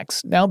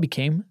contacts now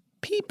became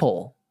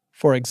people,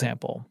 for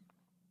example.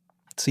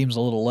 It seems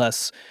a little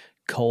less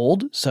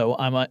cold, so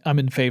I'm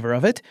in favor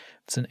of it.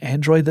 It's an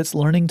Android that's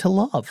learning to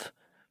love.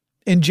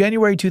 In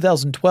January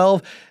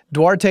 2012,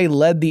 Duarte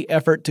led the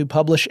effort to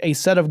publish a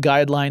set of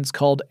guidelines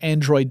called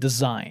Android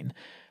Design.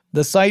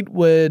 The site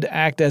would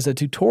act as a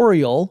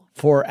tutorial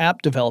for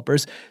app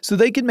developers so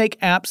they could make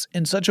apps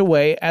in such a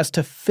way as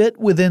to fit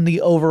within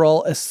the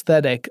overall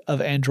aesthetic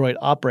of Android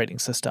operating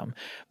system.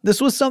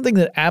 This was something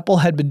that Apple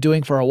had been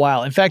doing for a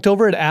while. In fact,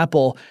 over at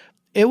Apple,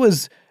 it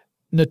was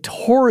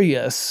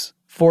notorious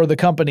for the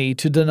company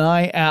to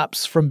deny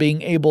apps from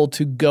being able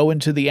to go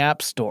into the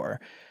App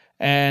Store.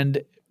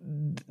 And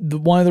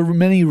one of the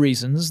many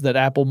reasons that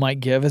Apple might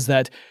give is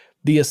that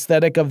the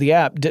aesthetic of the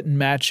app didn't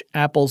match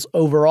Apple's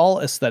overall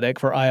aesthetic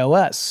for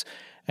iOS.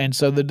 And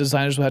so the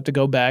designers would have to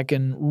go back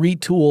and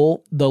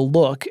retool the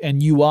look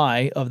and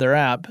UI of their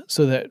app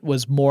so that it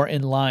was more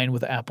in line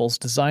with Apple's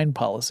design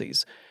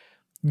policies.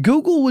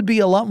 Google would be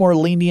a lot more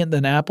lenient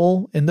than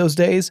Apple in those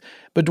days,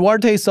 but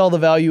Duarte saw the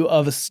value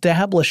of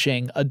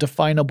establishing a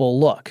definable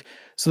look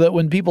so that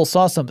when people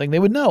saw something, they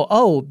would know,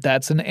 oh,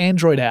 that's an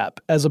Android app,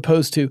 as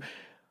opposed to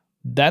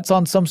that's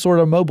on some sort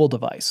of mobile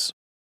device.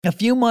 A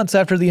few months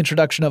after the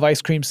introduction of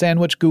Ice Cream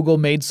Sandwich, Google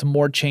made some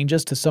more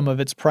changes to some of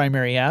its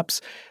primary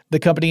apps. The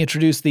company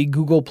introduced the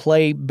Google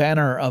Play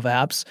banner of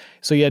apps.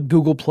 So you had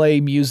Google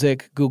Play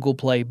Music, Google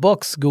Play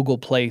Books, Google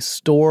Play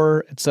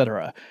Store,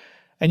 etc.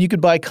 And you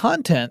could buy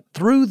content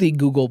through the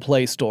Google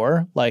Play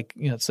Store, like,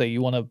 say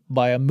you want to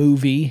buy a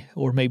movie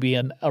or maybe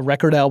a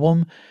record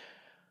album.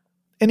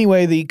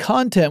 Anyway, the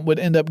content would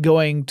end up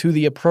going to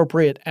the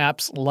appropriate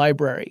apps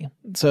library.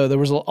 So there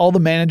was all the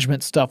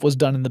management stuff was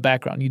done in the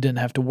background. You didn't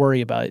have to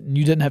worry about it, and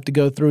you didn't have to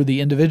go through the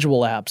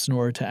individual apps in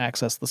order to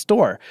access the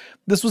store.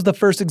 This was the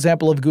first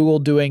example of Google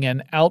doing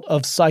an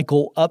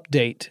out-of-cycle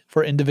update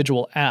for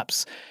individual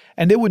apps.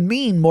 And it would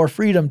mean more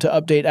freedom to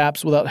update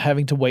apps without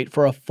having to wait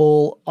for a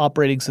full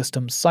operating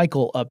system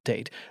cycle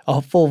update,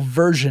 a full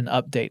version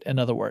update, in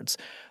other words.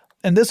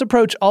 And this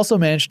approach also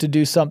managed to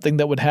do something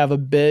that would have a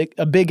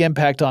big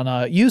impact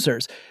on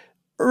users.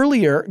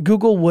 Earlier,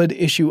 Google would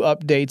issue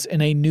updates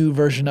in a new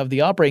version of the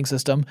operating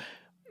system,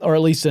 or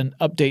at least an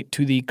update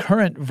to the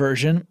current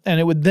version, and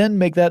it would then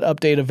make that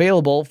update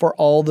available for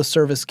all the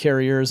service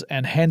carriers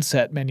and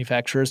handset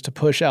manufacturers to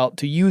push out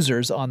to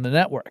users on the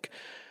network.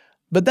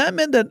 But that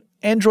meant that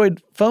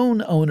Android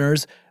phone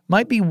owners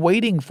might be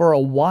waiting for a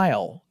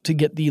while to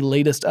get the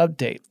latest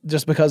update,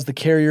 just because the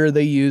carrier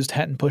they used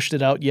hadn't pushed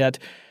it out yet,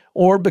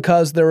 or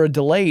because there are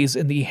delays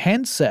in the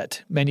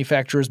handset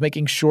manufacturers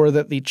making sure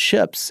that the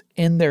chips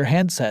in their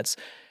handsets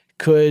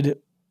could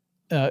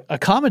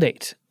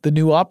accommodate the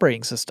new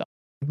operating system.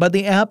 But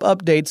the app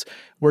updates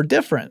were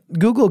different.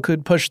 Google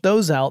could push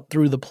those out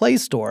through the Play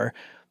Store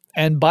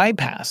and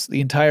bypass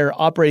the entire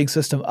operating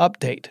system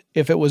update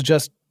if it was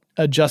just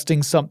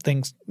adjusting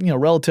something,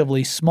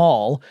 relatively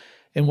small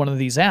in one of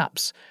these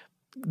apps.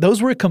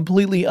 Those were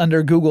completely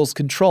under Google's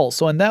control.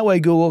 So in that way,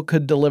 Google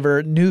could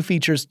deliver new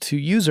features to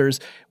users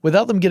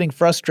without them getting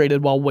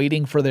frustrated while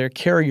waiting for their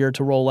carrier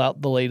to roll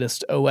out the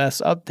latest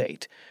OS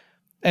update.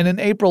 And in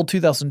April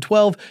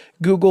 2012,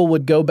 Google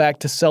would go back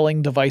to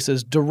selling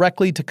devices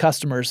directly to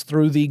customers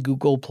through the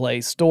Google Play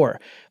Store.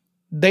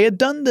 They had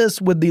done this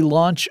with the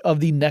launch of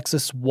the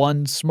Nexus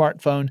 1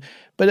 smartphone,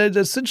 but had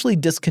essentially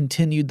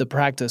discontinued the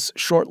practice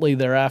shortly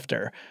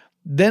thereafter.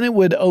 Then it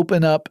would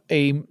open up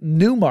a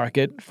new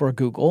market for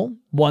Google,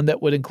 one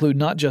that would include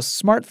not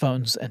just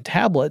smartphones and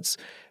tablets,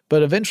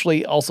 but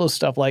eventually also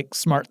stuff like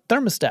smart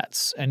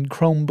thermostats and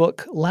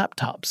Chromebook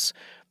laptops.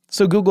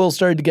 So Google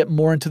started to get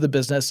more into the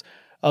business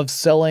of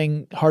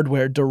selling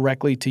hardware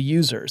directly to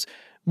users,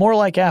 more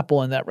like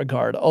Apple in that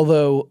regard,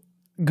 although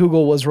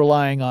Google was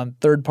relying on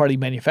third-party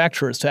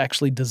manufacturers to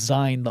actually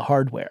design the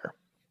hardware,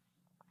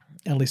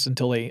 at least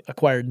until they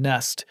acquired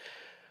Nest.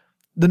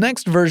 The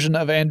next version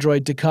of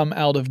Android to come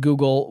out of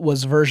Google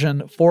was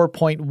version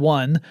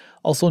 4.1,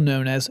 also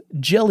known as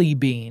Jelly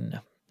Bean.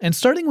 And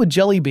starting with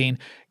Jelly Bean,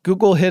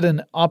 Google hit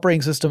an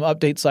operating system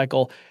update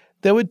cycle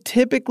that would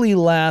typically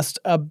last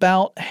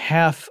about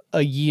half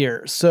a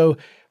year. So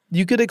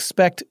you could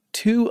expect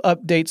 2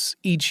 updates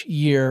each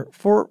year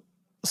for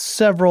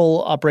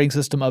several operating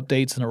system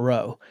updates in a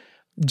row.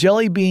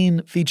 Jelly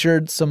Bean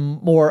featured some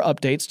more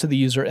updates to the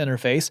user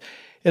interface.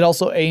 It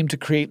also aimed to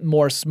create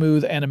more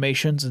smooth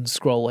animations and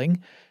scrolling.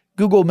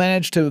 Google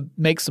managed to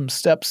make some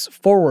steps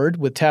forward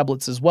with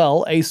tablets as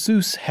well.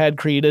 ASUS had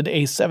created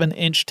a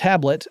 7-inch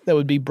tablet that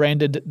would be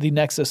branded the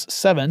Nexus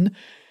 7,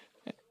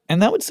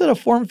 and that would set a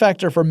form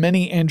factor for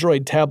many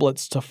Android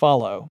tablets to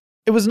follow.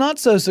 It was not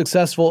so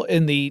successful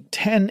in the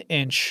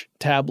 10-inch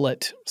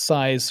tablet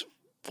size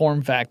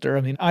form factor.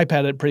 I mean,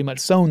 iPad had pretty much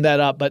sewn that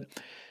up, but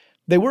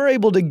they were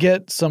able to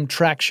get some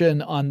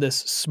traction on this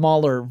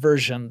smaller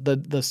version, the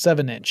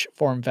 7-inch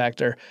form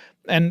factor.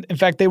 And in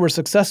fact, they were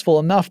successful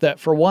enough that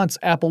for once,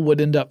 Apple would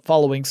end up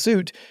following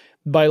suit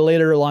by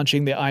later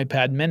launching the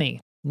iPad mini,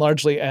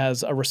 largely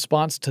as a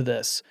response to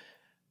this.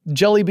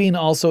 Jelly Bean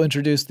also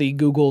introduced the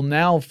Google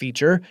Now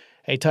feature,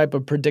 a type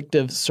of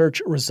predictive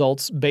search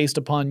results based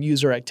upon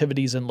user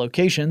activities and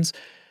locations.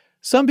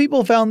 Some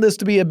people found this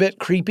to be a bit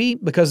creepy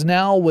because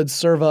Now would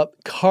serve up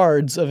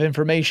cards of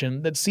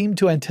information that seemed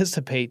to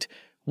anticipate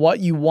what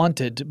you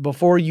wanted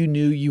before you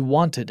knew you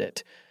wanted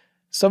it.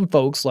 Some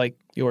folks, like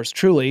yours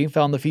truly,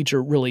 found the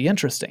feature really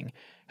interesting.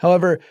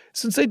 However,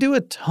 since I do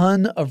a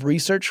ton of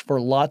research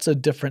for lots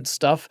of different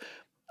stuff,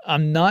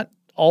 I'm not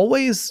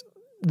always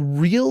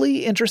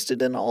really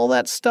interested in all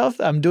that stuff.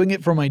 I'm doing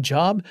it for my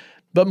job,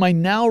 but my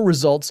Now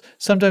results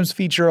sometimes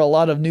feature a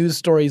lot of news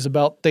stories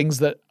about things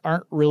that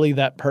aren't really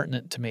that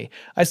pertinent to me.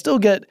 I still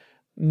get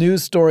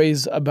news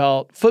stories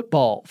about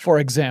football, for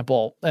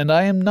example, and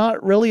I am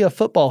not really a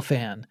football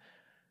fan.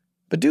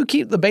 But do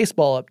keep the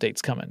baseball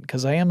updates coming,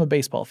 because I am a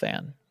baseball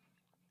fan.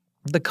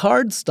 The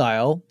card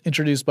style,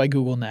 introduced by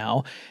Google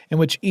Now, in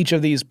which each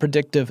of these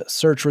predictive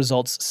search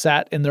results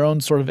sat in their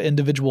own sort of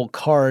individual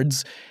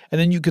cards,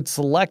 and then you could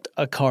select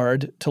a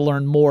card to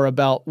learn more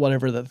about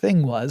whatever the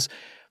thing was,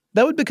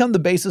 that would become the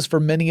basis for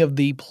many of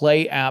the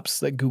Play apps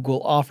that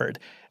Google offered.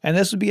 And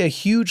this would be a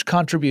huge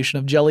contribution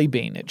of Jelly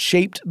Bean. It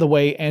shaped the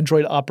way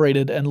Android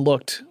operated and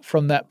looked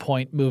from that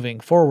point moving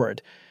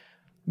forward.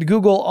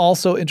 Google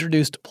also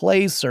introduced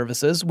Play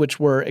services, which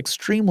were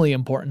extremely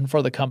important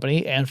for the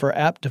company and for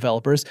app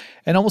developers,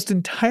 and almost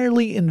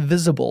entirely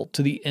invisible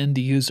to the end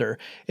user.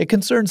 It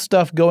concerned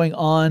stuff going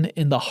on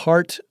in the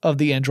heart of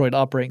the Android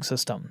operating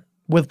system.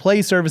 With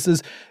Play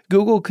services,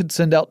 Google could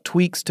send out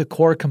tweaks to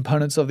core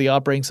components of the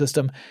operating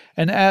system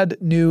and add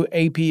new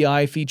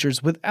API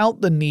features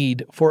without the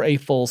need for a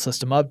full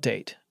system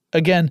update.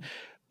 Again,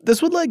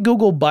 this would let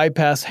Google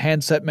bypass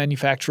handset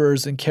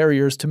manufacturers and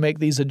carriers to make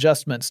these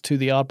adjustments to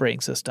the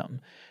operating system.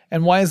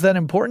 And why is that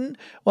important?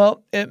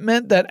 Well, it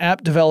meant that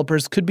app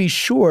developers could be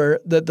sure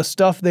that the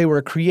stuff they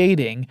were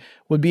creating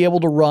would be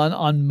able to run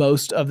on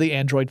most of the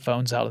Android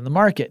phones out in the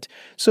market.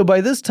 So by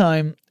this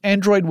time,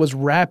 Android was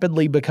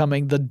rapidly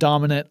becoming the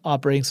dominant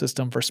operating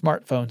system for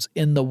smartphones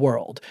in the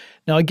world.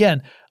 Now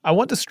again, I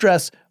want to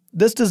stress,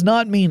 this does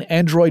not mean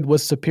Android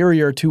was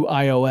superior to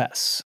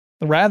iOS.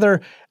 Rather,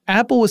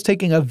 Apple was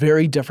taking a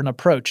very different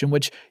approach in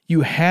which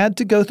you had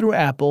to go through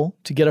Apple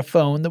to get a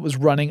phone that was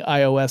running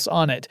iOS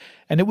on it,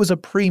 and it was a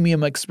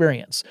premium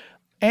experience.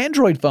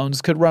 Android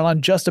phones could run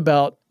on just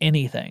about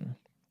anything.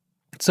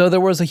 So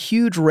there was a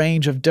huge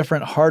range of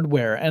different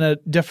hardware and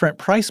different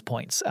price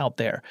points out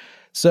there.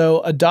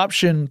 So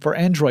adoption for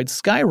Android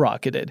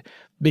skyrocketed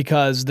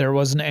because there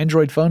was an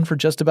Android phone for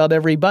just about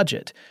every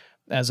budget,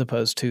 as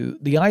opposed to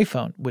the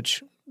iPhone,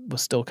 which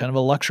was still kind of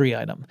a luxury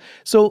item.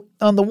 So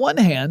on the one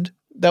hand,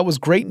 that was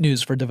great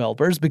news for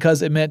developers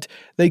because it meant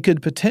they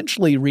could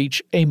potentially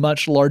reach a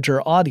much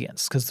larger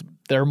audience because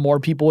there are more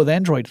people with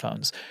Android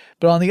phones.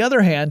 But on the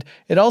other hand,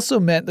 it also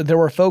meant that there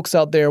were folks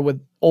out there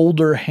with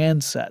older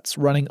handsets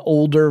running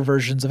older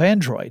versions of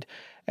Android.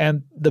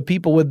 And the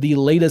people with the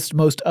latest,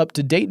 most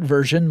up-to-date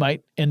version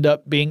might end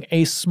up being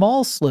a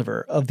small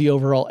sliver of the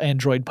overall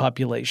Android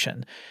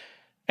population.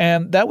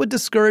 And that would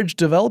discourage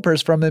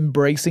developers from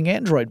embracing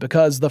Android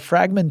because the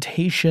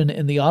fragmentation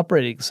in the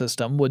operating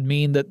system would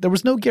mean that there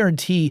was no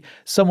guarantee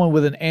someone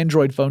with an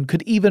Android phone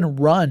could even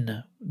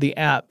run the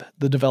app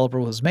the developer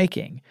was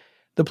making.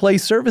 The Play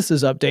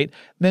Services update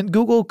meant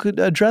Google could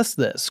address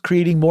this,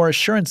 creating more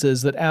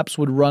assurances that apps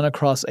would run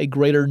across a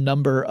greater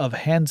number of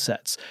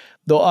handsets.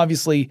 Though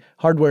obviously,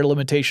 hardware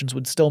limitations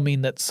would still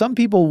mean that some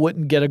people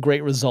wouldn't get a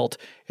great result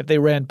if they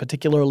ran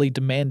particularly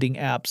demanding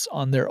apps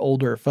on their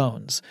older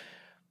phones.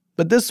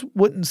 But this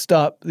wouldn't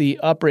stop the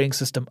operating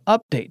system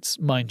updates,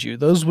 mind you.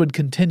 Those would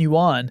continue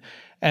on,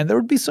 and there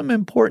would be some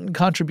important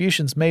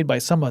contributions made by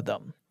some of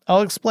them.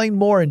 I'll explain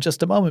more in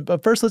just a moment,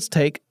 but first let's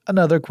take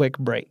another quick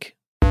break.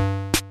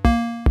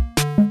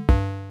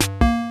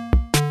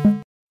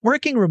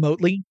 Working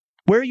remotely,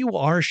 where you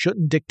are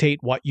shouldn't dictate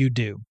what you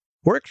do.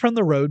 Work from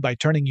the road by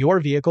turning your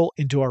vehicle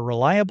into a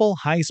reliable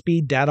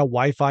high-speed data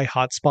Wi-Fi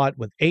hotspot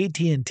with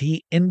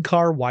AT&T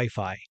in-car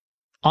Wi-Fi.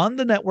 On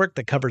the network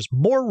that covers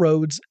more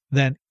roads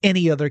than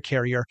any other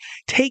carrier,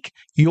 take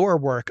your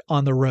work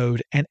on the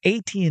road and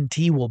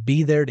AT&T will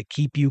be there to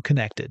keep you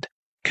connected.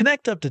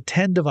 Connect up to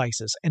 10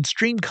 devices and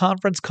stream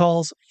conference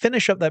calls,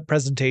 finish up that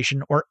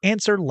presentation, or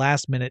answer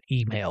last-minute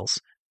emails.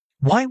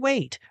 Why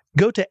wait?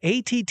 Go to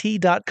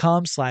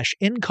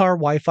att.com/in-car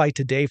Wi-Fi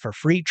today for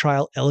free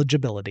trial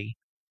eligibility.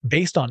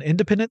 Based on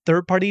independent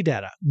third-party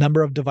data,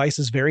 number of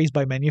devices varies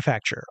by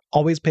manufacturer.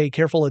 Always pay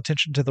careful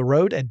attention to the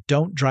road and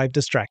don't drive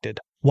distracted.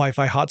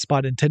 Wi-Fi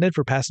hotspot intended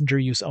for passenger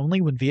use only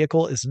when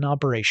vehicle is in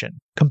operation.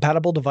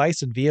 Compatible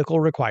device and vehicle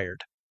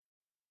required.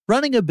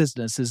 Running a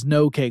business is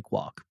no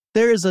cakewalk.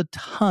 There is a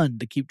ton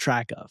to keep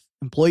track of.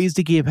 Employees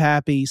to keep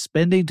happy,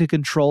 spending to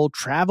control,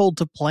 travel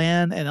to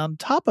plan, and on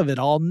top of it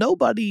all,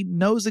 nobody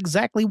knows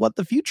exactly what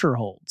the future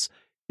holds.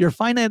 Your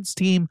finance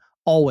team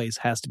always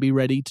has to be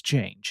ready to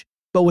change.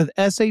 But with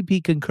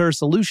SAP Concur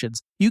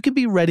Solutions, you can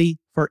be ready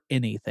for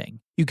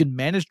anything. You can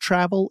manage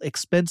travel,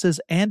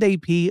 expenses, and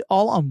AP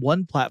all on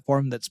one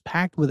platform that's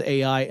packed with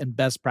AI and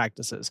best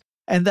practices,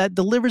 and that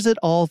delivers it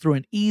all through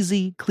an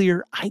easy,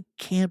 clear, I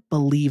can't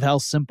believe how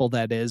simple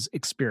that is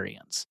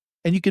experience.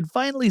 And you can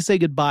finally say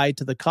goodbye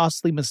to the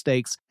costly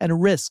mistakes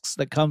and risks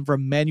that come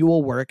from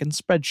manual work and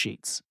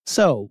spreadsheets.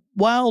 So,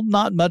 while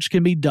not much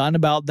can be done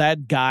about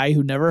that guy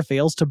who never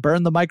fails to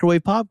burn the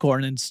microwave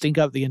popcorn and stink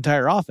up the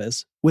entire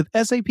office, with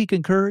SAP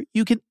Concur,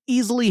 you can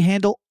easily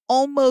handle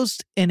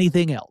almost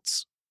anything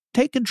else.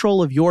 Take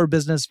control of your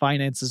business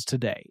finances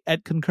today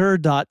at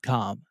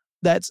concur.com.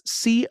 That's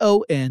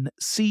CONCUR.com.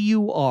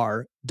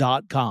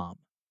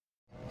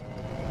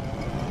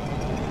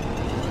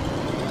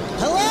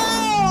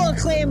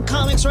 Acclaimed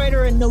comics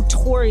writer and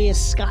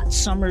notorious Scott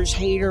Summers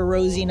hater,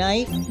 Rosie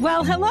Knight.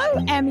 Well,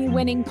 hello,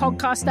 Emmy-winning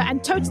podcaster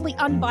and totally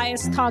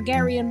unbiased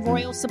Targaryen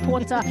royal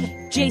supporter,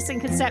 Jason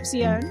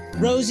Concepcion.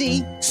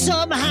 Rosie,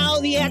 somehow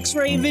the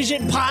X-Ray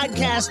Vision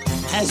podcast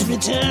has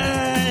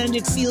returned.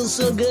 It feels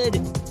so good.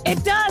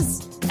 It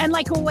does. And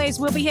like always,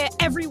 we'll be here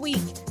every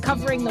week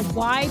covering the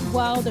wide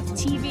world of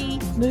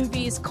TV,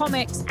 movies,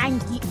 comics,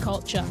 and geek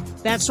culture.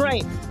 That's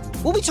right.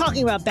 We'll be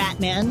talking about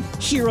Batman,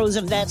 heroes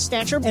of that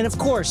stature, and of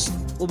course,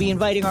 we'll be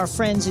inviting our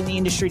friends in the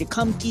industry to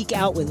come geek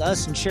out with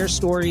us and share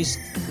stories.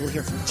 We'll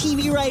hear from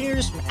TV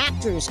writers, from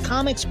actors,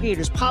 comics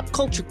creators, pop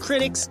culture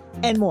critics,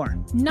 and more.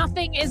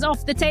 Nothing is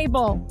off the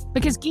table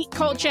because geek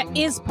culture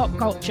is pop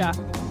culture,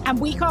 and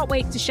we can't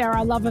wait to share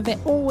our love of it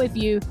all with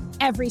you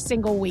every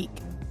single week.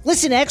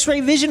 Listen to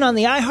X-Ray Vision on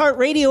the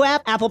iHeartRadio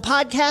app, Apple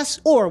Podcasts,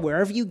 or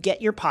wherever you get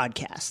your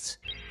podcasts.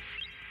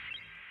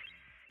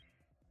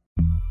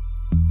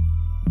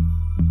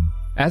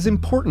 As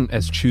important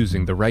as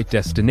choosing the right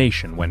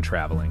destination when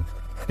traveling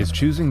is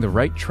choosing the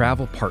right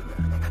travel partner.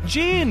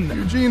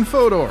 Eugene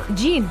Fodor.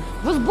 Gene,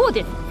 was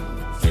будет.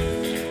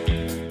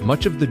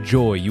 Much of the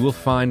joy you will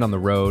find on the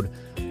road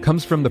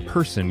comes from the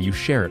person you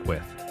share it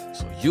with.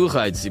 So you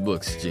write the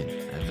books, Gene,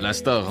 and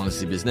Vlastar runs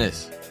the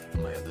business.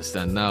 I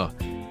understand now.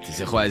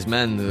 The wise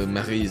man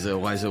marries a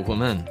wiser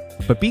woman.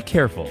 But be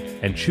careful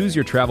and choose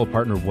your travel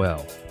partner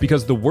well,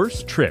 because the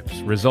worst trips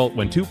result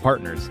when two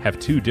partners have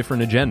two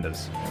different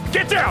agendas.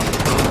 Get down!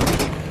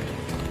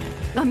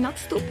 I'm not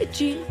stupid,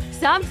 Gene.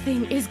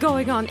 Something is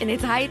going on, and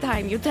it's high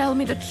time you tell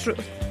me the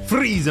truth.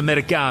 Freeze,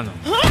 Americano.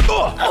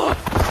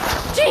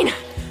 Gene,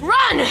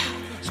 run!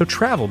 So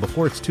travel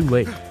before it's too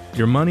late.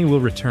 Your money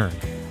will return,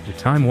 your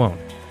time won't,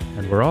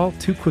 and we're all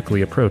too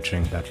quickly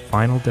approaching that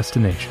final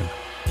destination.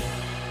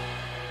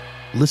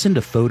 Listen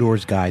to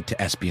Fodor's Guide to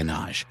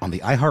Espionage on the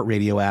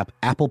iHeartRadio app,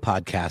 Apple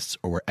Podcasts,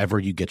 or wherever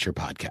you get your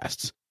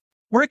podcasts.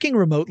 Working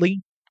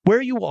remotely,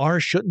 where you are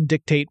shouldn't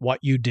dictate what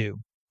you do.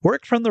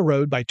 Work from the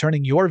road by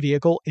turning your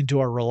vehicle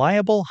into a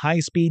reliable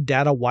high-speed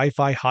data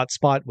Wi-Fi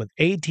hotspot with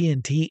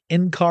AT&T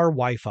in-car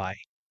Wi-Fi.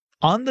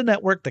 On the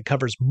network that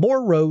covers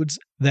more roads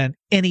than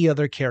any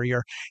other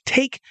carrier,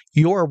 take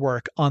your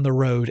work on the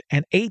road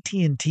and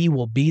AT&T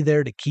will be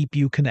there to keep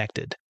you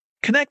connected.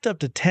 Connect up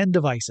to 10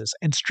 devices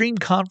and stream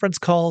conference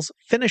calls,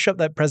 finish up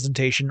that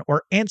presentation,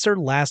 or answer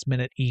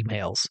last-minute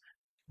emails.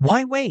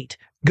 Why wait?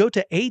 Go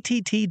to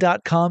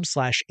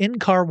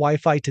att.com/in-car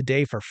Wi-Fi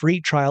today for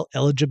free trial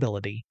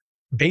eligibility.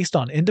 Based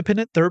on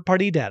independent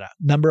third-party data,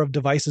 number of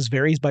devices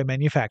varies by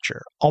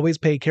manufacturer. Always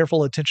pay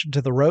careful attention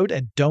to the road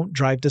and don't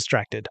drive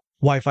distracted.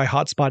 Wi-Fi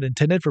hotspot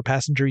intended for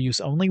passenger use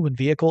only when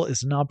vehicle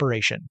is in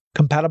operation.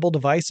 Compatible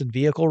device and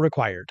vehicle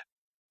required.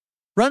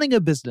 Running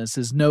a business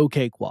is no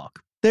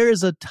cakewalk. There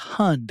is a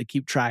ton to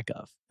keep track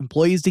of.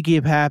 Employees to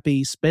keep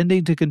happy,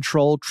 spending to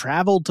control,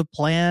 travel to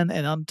plan,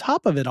 and on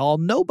top of it all,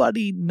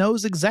 nobody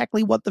knows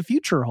exactly what the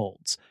future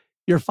holds.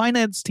 Your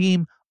finance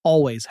team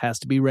always has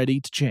to be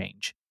ready to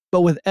change.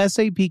 But with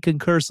SAP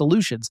Concur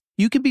Solutions,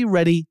 you can be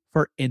ready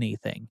for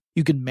anything.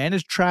 You can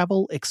manage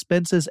travel,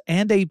 expenses,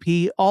 and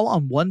AP all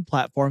on one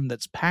platform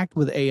that's packed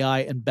with AI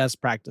and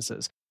best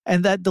practices,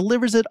 and that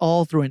delivers it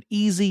all through an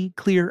easy,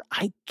 clear,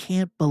 I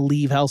can't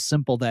believe how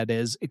simple that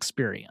is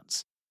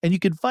experience. And you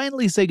can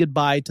finally say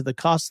goodbye to the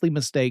costly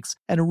mistakes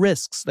and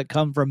risks that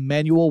come from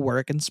manual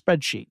work and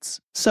spreadsheets.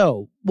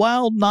 So,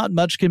 while not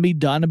much can be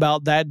done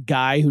about that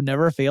guy who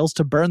never fails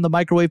to burn the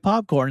microwave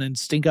popcorn and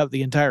stink up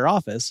the entire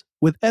office,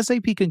 with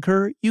SAP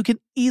Concur, you can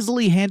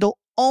easily handle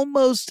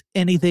almost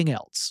anything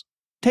else.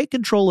 Take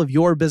control of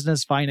your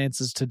business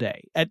finances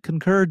today at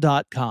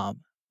concur.com.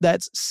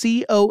 That's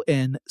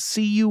CONCUR.com.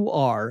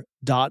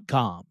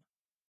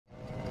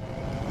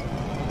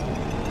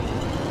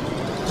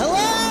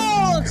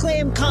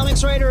 acclaimed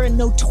comics writer and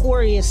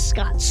notorious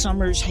Scott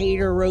Summers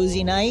hater,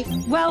 Rosie Knight.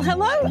 Well,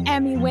 hello,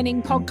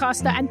 Emmy-winning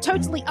podcaster and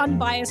totally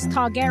unbiased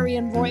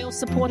Targaryen royal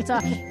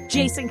supporter,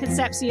 Jason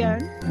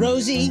Concepcion.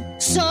 Rosie,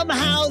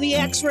 somehow the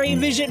X-Ray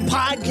Vision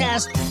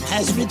podcast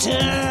has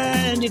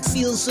returned. It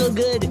feels so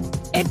good.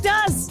 It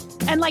does.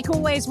 And like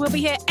always, we'll be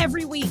here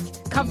every week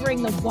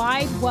covering the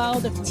wide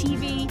world of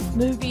TV,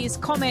 movies,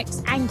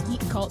 comics, and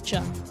geek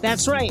culture.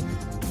 That's right.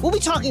 We'll be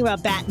talking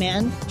about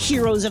Batman,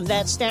 heroes of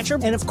that stature,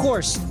 and of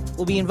course,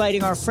 we'll be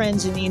inviting our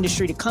friends in the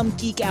industry to come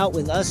geek out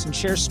with us and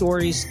share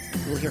stories.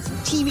 We'll hear from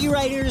TV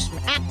writers, from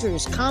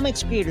actors,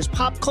 comics creators,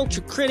 pop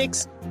culture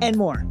critics, and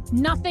more.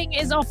 Nothing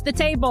is off the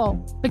table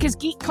because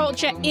geek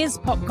culture is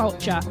pop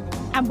culture,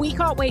 and we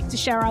can't wait to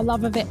share our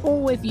love of it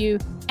all with you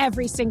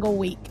every single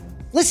week.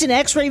 Listen to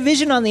X-Ray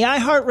Vision on the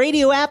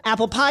iHeartRadio app,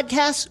 Apple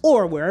Podcasts,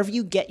 or wherever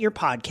you get your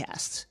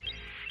podcasts.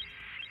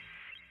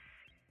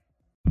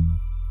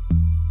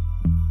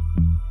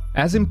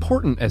 As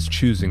important as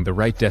choosing the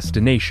right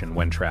destination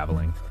when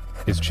traveling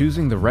is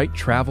choosing the right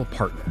travel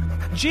partner.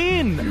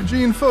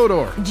 Eugene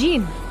Fodor.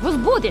 Gene, was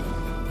будет?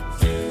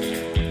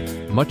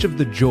 Much of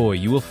the joy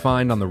you will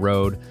find on the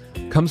road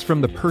comes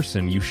from the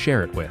person you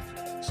share it with.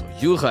 So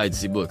you write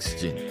the books,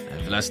 Gene,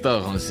 and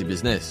Vlastar runs the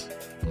business.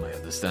 I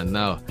understand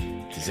now.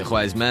 The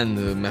wise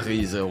man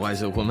marries a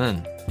wiser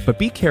woman. But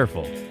be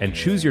careful and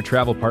choose your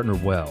travel partner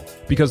well,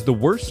 because the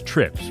worst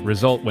trips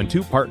result when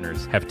two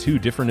partners have two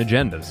different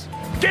agendas.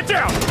 Get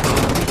down!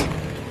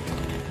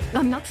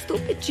 I'm not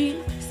stupid,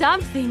 Gene.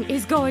 Something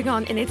is going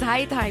on, and it's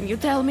high time you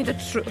tell me the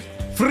truth.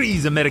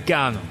 Freeze,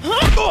 Americano.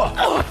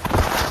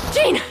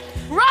 Gene,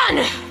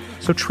 run!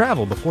 So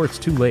travel before it's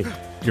too late.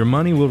 Your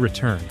money will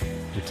return,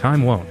 your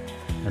time won't,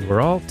 and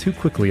we're all too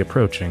quickly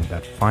approaching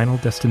that final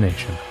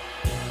destination.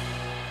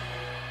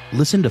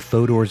 Listen to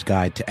Fodor's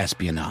Guide to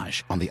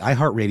Espionage on the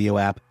iHeartRadio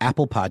app,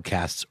 Apple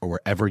Podcasts, or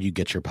wherever you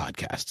get your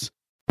podcasts.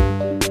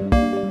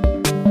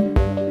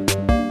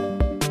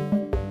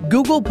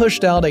 Google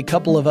pushed out a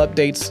couple of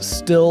updates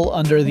still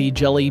under the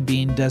Jelly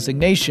Bean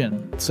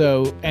designation,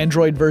 so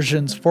Android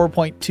versions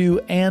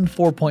 4.2 and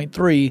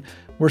 4.3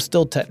 were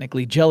still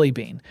technically Jelly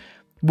Bean.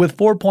 With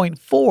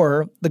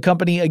 4.4, the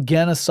company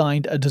again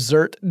assigned a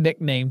dessert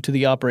nickname to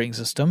the operating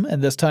system,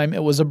 and this time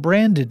it was a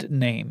branded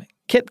name,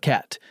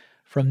 KitKat,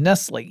 from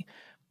Nestle.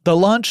 The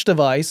launch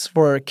device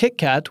for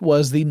KitKat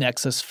was the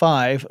Nexus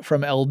 5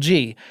 from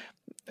LG.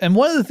 And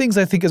one of the things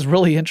I think is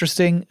really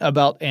interesting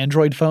about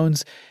Android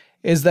phones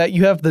is that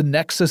you have the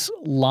Nexus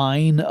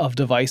line of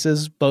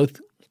devices, both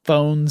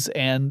phones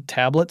and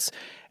tablets,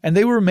 and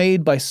they were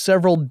made by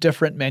several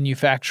different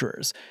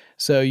manufacturers.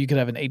 So you could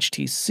have an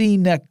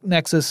HTC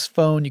Nexus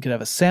phone, you could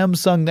have a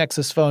Samsung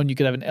Nexus phone, you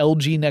could have an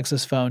LG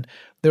Nexus phone.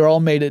 They were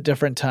all made at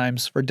different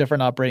times for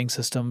different operating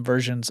system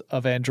versions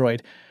of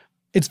Android.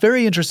 It's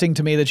very interesting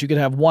to me that you could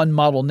have one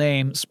model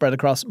name spread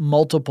across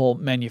multiple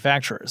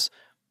manufacturers.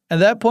 At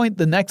that point,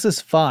 the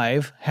Nexus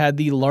 5 had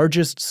the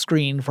largest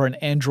screen for an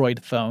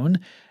Android phone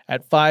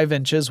at 5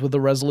 inches with a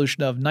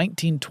resolution of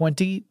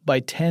 1920 by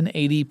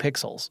 1080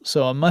 pixels,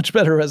 so a much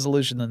better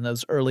resolution than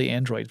those early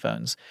Android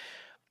phones.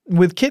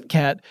 With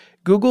KitKat,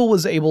 Google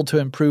was able to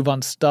improve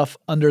on stuff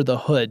under the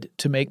hood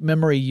to make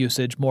memory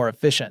usage more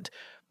efficient.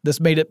 This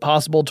made it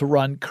possible to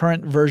run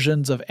current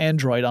versions of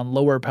Android on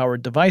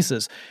lower-powered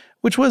devices,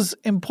 which was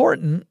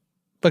important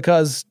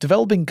because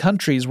developing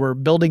countries were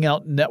building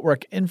out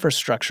network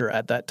infrastructure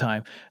at that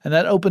time, and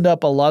that opened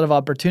up a lot of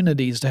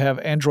opportunities to have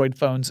Android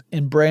phones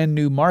in brand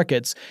new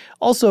markets.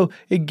 Also,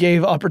 it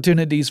gave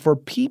opportunities for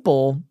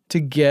people to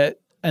get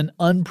an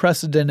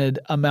unprecedented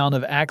amount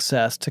of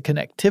access to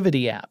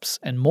connectivity apps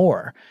and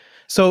more.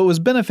 So it was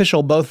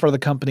beneficial both for the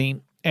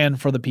company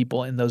and for the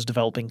people in those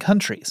developing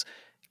countries.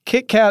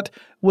 KitKat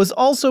was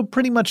also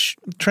pretty much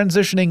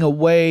transitioning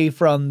away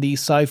from the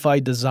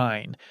sci-fi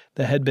design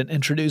that had been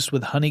introduced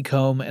with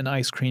Honeycomb and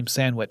Ice Cream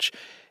Sandwich.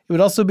 It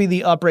would also be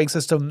the operating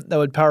system that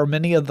would power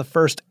many of the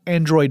first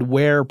Android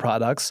Wear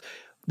products.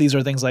 These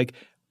are things like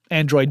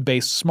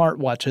Android-based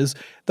smartwatches.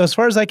 Though as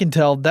far as I can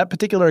tell, that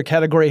particular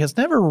category has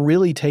never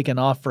really taken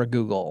off for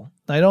Google.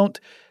 I don't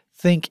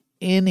think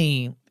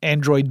any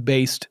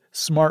Android-based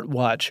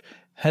smartwatch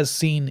has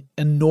seen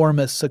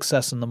enormous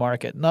success in the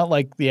market, not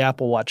like the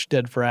Apple Watch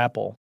did for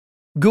Apple.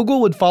 Google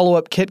would follow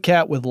up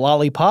KitKat with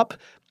Lollipop,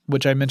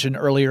 which I mentioned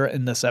earlier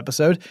in this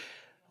episode.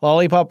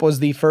 Lollipop was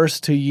the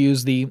first to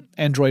use the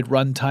Android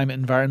runtime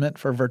environment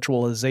for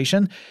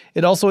virtualization.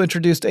 It also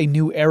introduced a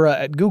new era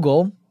at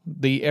Google,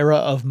 the era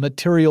of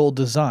material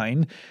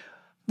design.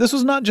 This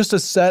was not just a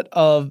set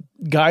of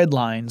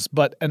guidelines,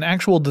 but an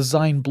actual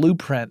design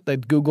blueprint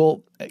that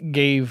Google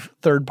gave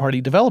third-party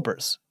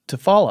developers to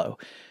follow.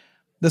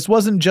 This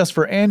wasn't just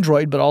for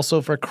Android, but also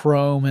for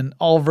Chrome and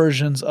all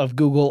versions of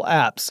Google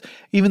apps,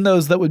 even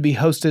those that would be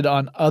hosted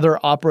on other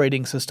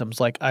operating systems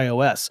like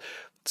iOS.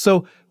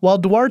 So while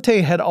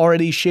Duarte had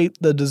already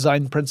shaped the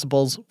design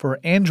principles for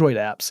Android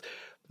apps,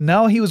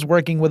 now he was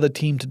working with a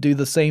team to do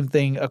the same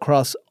thing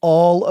across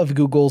all of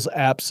Google's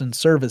apps and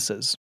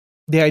services.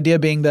 The idea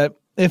being that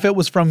if it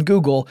was from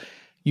Google,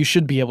 you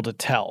should be able to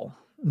tell.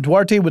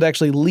 Duarte would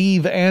actually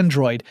leave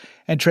Android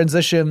and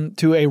transition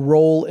to a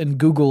role in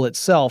Google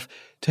itself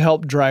to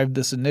help drive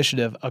this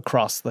initiative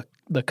across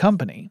the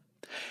company.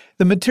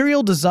 The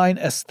material design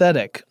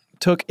aesthetic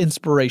took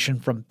inspiration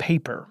from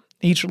paper.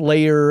 Each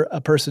layer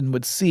a person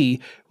would see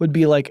would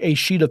be like a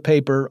sheet of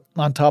paper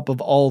on top of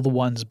all the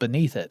ones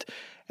beneath it.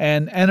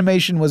 And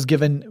animation was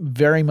given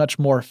very much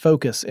more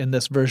focus in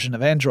this version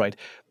of Android.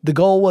 The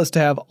goal was to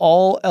have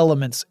all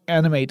elements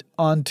animate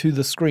onto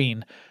the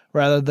screen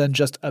rather than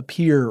just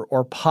appear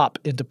or pop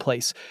into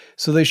place.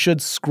 So they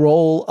should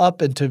scroll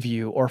up into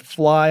view or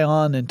fly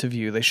on into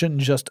view. They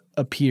shouldn't just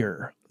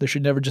appear. There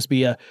should never just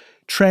be a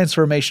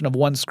transformation of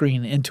one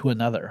screen into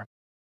another.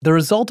 The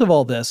result of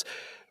all this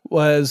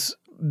was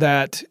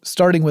that,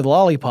 starting with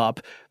Lollipop,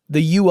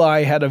 the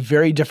UI had a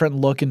very different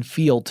look and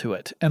feel to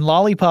it. And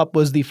Lollipop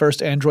was the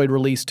first Android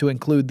release to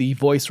include the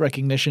voice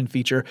recognition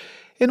feature,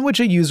 in which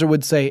a user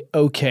would say,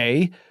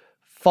 "Okay,"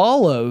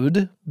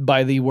 followed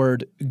by the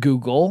word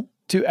Google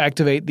to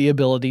activate the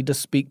ability to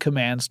speak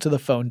commands to the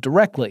phone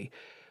directly.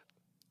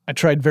 I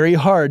tried very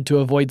hard to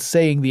avoid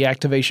saying the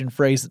activation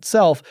phrase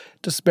itself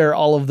to spare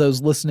all of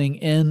those listening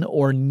in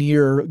or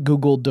near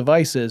Google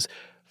devices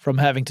from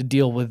having to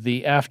deal with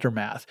the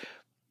aftermath.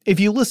 If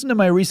you listen to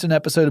my recent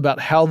episode about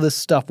how this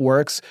stuff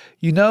works,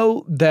 you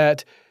know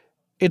that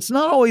it's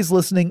not always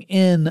listening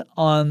in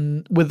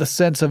on with a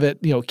sense of it,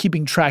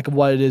 keeping track of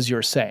what it is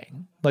you're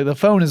saying. Like, the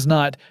phone is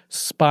not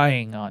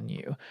spying on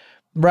you.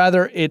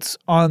 Rather, it's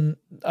on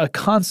a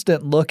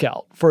constant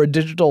lookout for a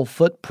digital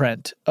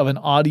footprint of an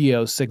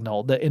audio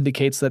signal that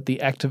indicates that the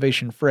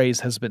activation phrase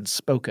has been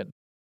spoken.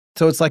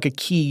 So it's like a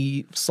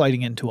key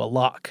sliding into a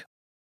lock.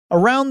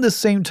 Around this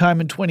same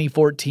time in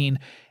 2014,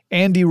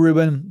 Andy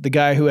Rubin, the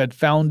guy who had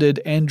founded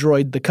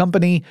Android, the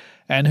company,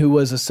 and who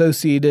was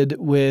associated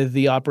with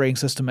the operating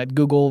system at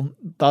Google,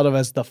 thought of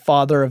as the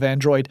father of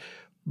Android,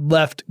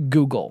 left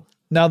Google.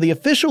 Now, the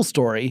official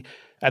story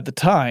at the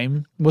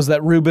time was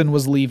that Rubin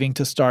was leaving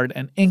to start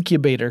an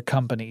incubator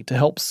company to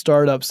help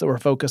startups that were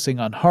focusing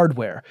on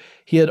hardware.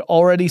 He had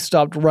already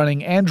stopped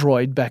running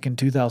Android back in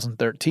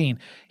 2013.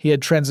 He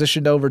had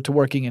transitioned over to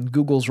working in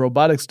Google's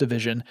robotics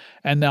division,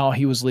 and now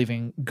he was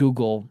leaving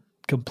Google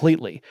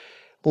completely.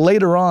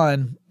 Later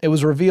on, it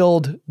was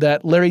revealed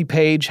that Larry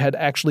Page had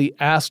actually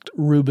asked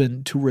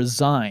Rubin to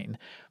resign,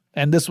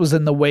 and this was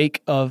in the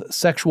wake of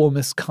sexual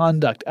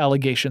misconduct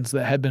allegations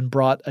that had been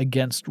brought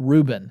against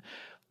Rubin.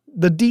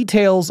 The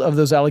details of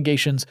those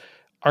allegations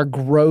are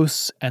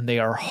gross and they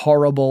are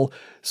horrible,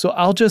 so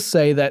I'll just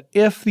say that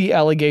if the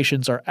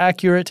allegations are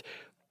accurate,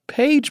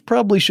 Page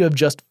probably should have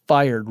just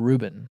fired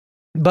Rubin.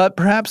 But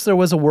perhaps there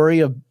was a worry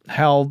of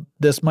how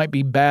this might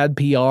be bad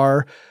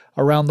PR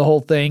around the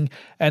whole thing,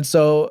 and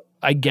so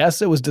I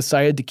guess it was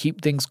decided to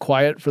keep things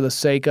quiet for the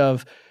sake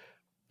of,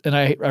 and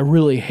I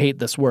really hate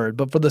this word,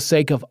 but for the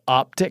sake of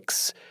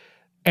optics.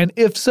 And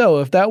if so,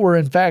 if that were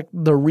in fact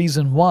the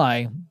reason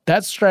why,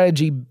 that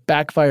strategy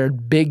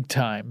backfired big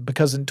time,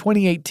 because in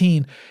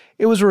 2018,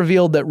 it was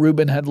revealed that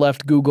Rubin had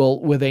left Google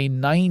with a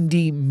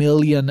 $90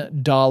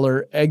 million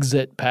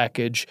exit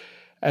package,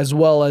 as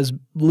well as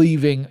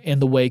leaving in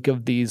the wake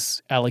of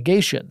these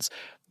allegations.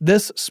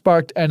 This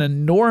sparked an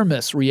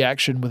enormous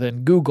reaction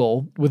within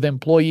Google, with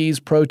employees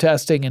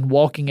protesting and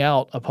walking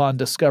out upon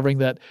discovering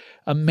that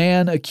a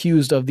man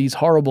accused of these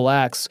horrible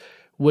acts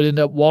would end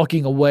up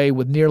walking away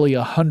with nearly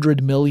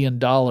 $100 million.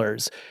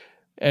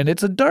 And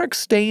it's a dark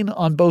stain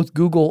on both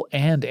Google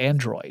and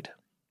Android.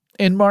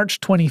 In March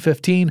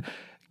 2015,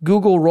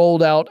 Google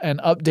rolled out an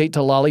update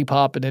to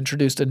Lollipop and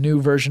introduced a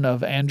new version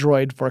of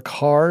Android for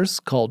cars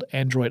called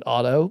Android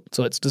Auto.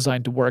 So it's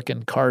designed to work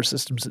in car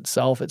systems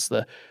itself. It's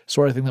the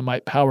sort of thing that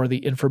might power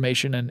the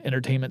information and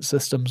entertainment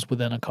systems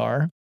within a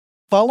car.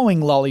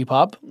 Following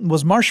Lollipop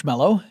was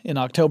Marshmallow in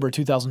October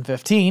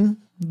 2015.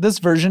 This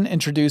version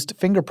introduced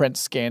fingerprint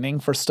scanning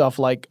for stuff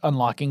like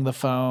unlocking the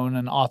phone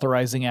and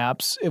authorizing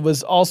apps. It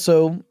was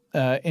also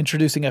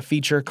introducing a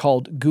feature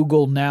called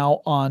Google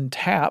Now on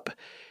Tap,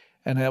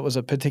 and that was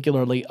a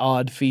particularly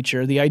odd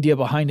feature. The idea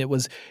behind it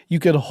was you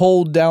could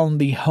hold down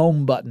the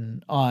home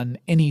button on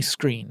any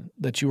screen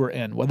that you were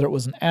in, whether it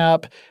was an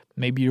app,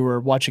 maybe you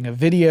were watching a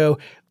video.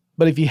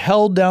 But if you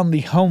held down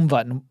the home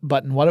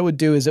button, what it would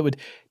do is it would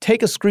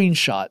take a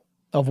screenshot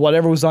of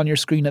whatever was on your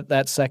screen at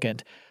that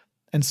second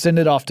and send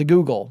it off to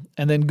Google.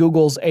 And then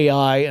Google's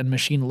AI and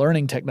machine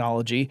learning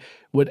technology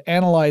would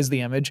analyze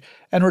the image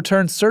and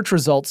return search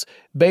results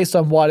based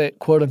on what it,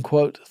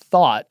 quote-unquote,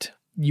 thought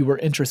you were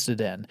interested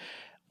in.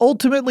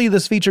 Ultimately,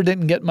 this feature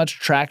didn't get much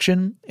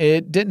traction.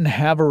 It didn't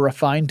have a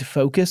refined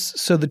focus,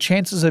 so the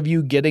chances of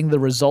you getting the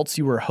results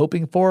you were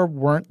hoping for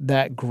weren't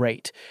that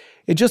great.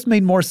 It just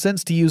made more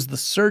sense to use the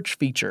search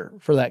feature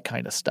for that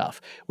kind of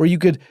stuff, where you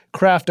could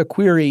craft a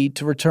query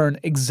to return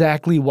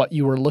exactly what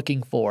you were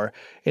looking for,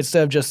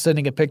 instead of just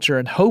sending a picture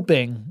and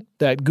hoping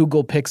that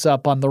Google picks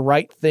up on the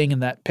right thing in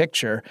that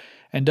picture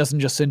and doesn't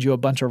just send you a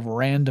bunch of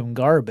random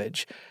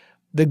garbage.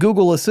 The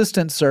Google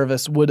Assistant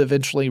service would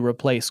eventually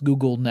replace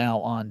Google Now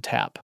on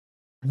Tap.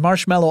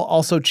 Marshmallow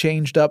also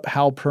changed up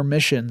how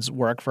permissions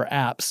work for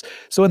apps.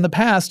 So in the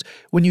past,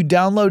 when you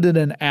downloaded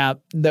an app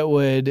that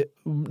would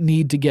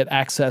need to get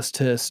access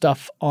to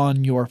stuff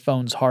on your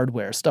phone's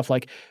hardware, stuff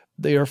like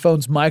your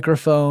phone's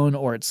microphone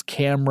or its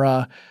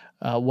camera,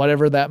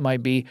 whatever that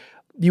might be,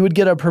 you would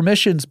get a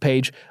permissions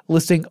page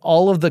listing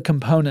all of the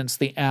components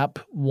the app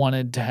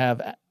wanted to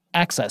have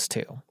access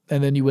to.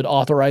 And then you would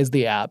authorize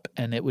the app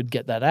and it would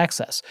get that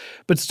access.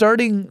 But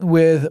starting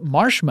with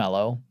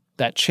Marshmallow,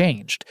 that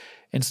changed.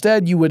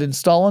 Instead, you would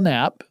install an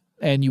app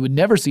and you would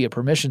never see a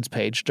permissions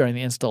page during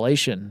the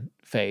installation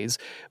phase.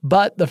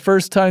 But the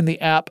first time the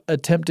app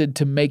attempted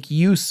to make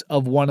use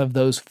of one of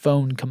those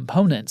phone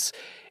components,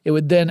 it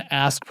would then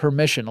ask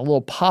permission. A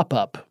little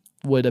pop-up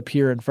would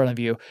appear in front of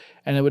you,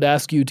 and it would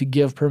ask you to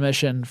give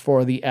permission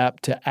for the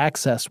app to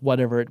access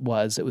whatever it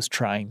was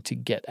trying to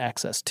get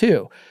access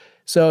to.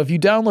 So if you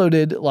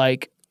downloaded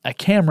like a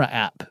camera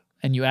app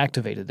and you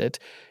activated it,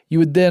 you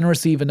would then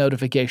receive a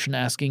notification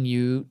asking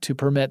you to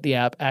permit the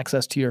app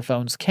access to your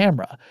phone's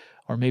camera,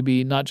 or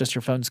maybe not just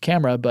your phone's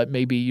camera, but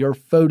maybe your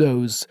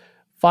photos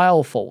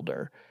file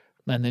folder.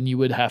 And then you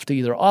would have to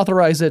either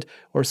authorize it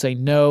or say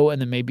no,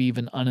 and then maybe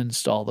even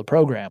uninstall the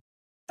program.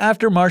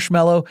 After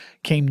Marshmallow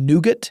came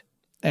Nougat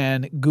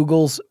and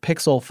Google's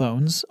Pixel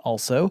phones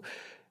also.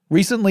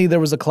 Recently, there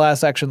was a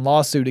class action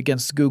lawsuit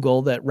against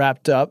Google that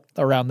wrapped up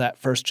around that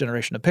first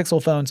generation of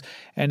Pixel phones.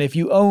 And if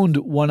you owned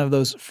one of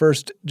those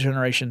first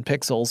generation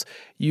Pixels,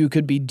 you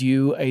could be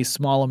due a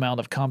small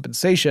amount of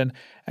compensation,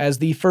 as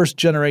the first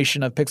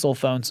generation of Pixel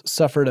phones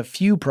suffered a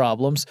few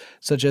problems,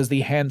 such as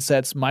the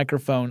handset's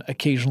microphone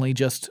occasionally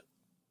just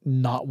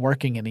not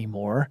working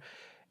anymore.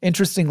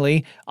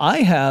 Interestingly,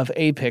 I have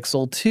a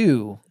Pixel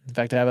 2. In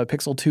fact, I have a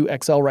Pixel 2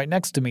 XL right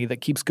next to me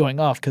that keeps going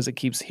off because it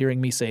keeps hearing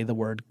me say the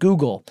word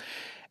Google.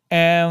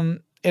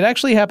 And it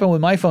actually happened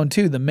with my phone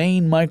too. The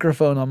main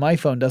microphone on my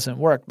phone doesn't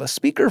work. The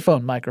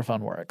speakerphone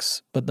microphone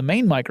works, but the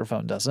main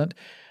microphone doesn't.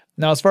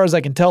 Now, as far as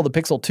I can tell, the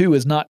Pixel 2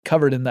 is not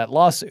covered in that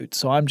lawsuit,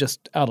 so I'm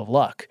just out of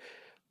luck.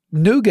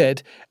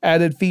 Nougat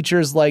added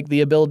features like the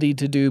ability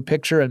to do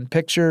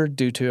picture-in-picture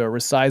due to a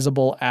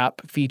resizable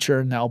app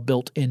feature now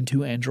built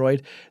into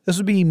Android. This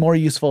would be more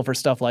useful for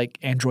stuff like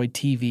Android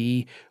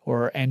TV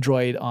or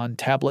Android on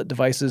tablet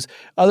devices.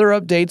 Other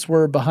updates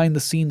were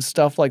behind-the-scenes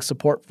stuff like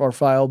support for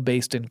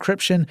file-based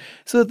encryption,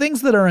 so the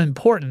things that are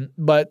important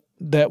but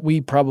that we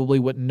probably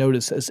wouldn't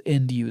notice as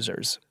end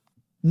users.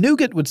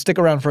 Nougat would stick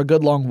around for a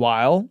good long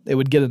while. It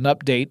would get an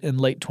update in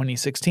late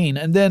 2016,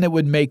 and then it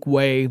would make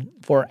way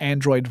for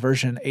Android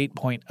version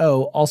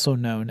 8.0, also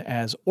known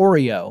as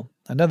Oreo,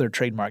 another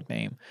trademark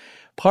name.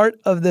 Part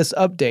of this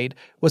update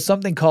was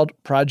something called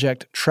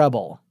Project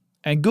Treble,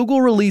 and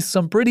Google released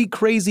some pretty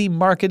crazy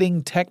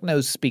marketing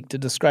techno-speak to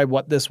describe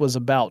what this was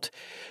about.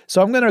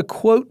 So I'm going to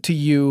quote to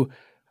you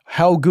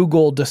how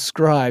Google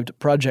described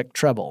Project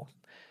Treble.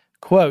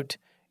 Quote,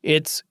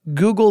 "It's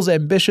Google's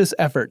ambitious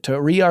effort to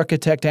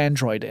re-architect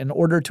Android in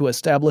order to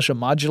establish a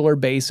modular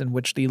base in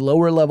which the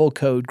lower-level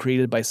code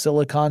created by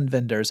silicon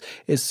vendors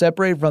is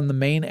separated from the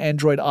main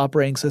Android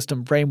operating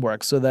system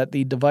framework so that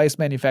the device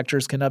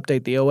manufacturers can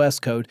update the OS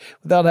code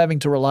without having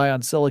to rely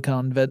on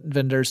silicon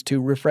vendors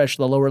to refresh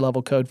the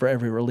lower-level code for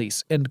every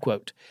release." End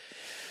quote.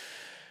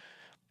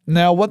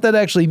 Now, what that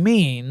actually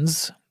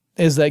means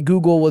is that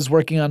Google was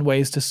working on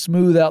ways to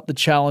smooth out the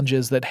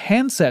challenges that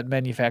handset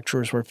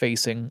manufacturers were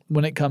facing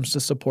when it comes to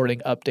supporting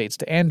updates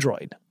to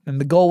Android. And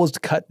the goal was to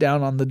cut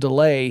down on the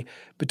delay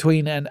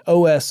between an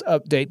OS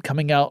update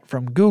coming out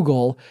from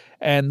Google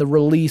and the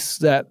release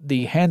that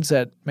the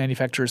handset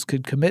manufacturers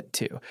could commit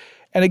to.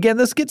 And again,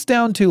 this gets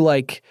down to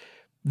like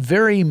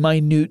very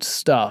minute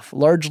stuff.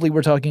 Largely,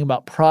 we're talking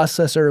about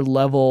processor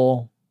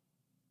level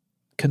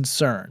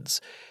concerns.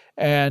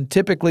 And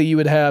typically you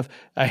would have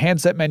a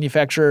handset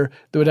manufacturer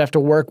that would have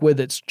to work with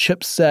its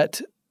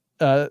chipset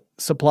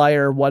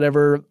supplier,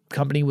 whatever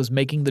company was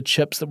making the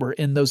chips that were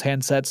in those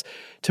handsets,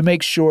 to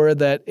make sure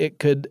that it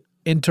could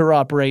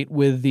interoperate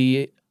with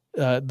the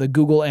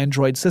Google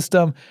Android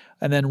system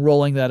and then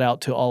rolling that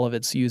out to all of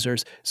its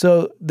users.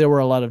 So there were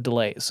a lot of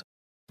delays.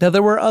 Now,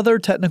 there were other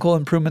technical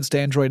improvements to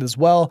Android as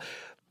well,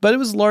 but it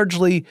was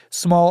largely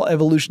small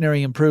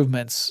evolutionary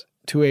improvements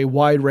to a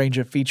wide range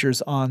of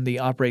features on the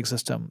operating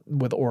system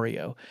with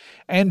Oreo.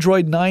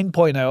 Android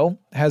 9.0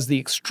 has the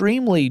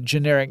extremely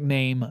generic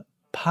name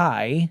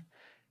Pie.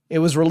 It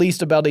was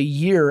released about a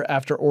year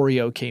after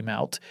Oreo came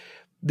out.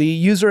 The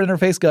user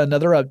interface got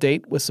another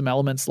update with some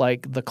elements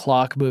like the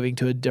clock moving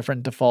to a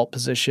different default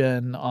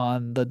position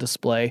on the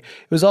display.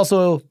 It was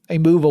also a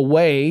move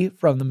away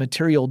from the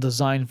material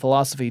design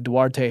philosophy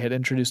Duarte had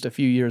introduced a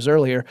few years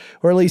earlier,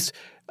 or at least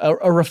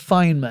a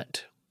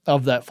refinement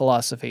of that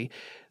philosophy.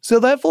 So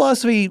that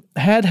philosophy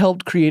had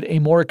helped create a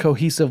more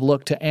cohesive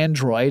look to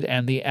Android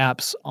and the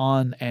apps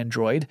on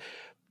Android,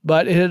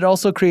 but it had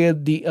also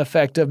created the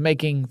effect of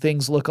making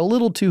things look a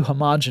little too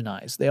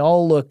homogenized. They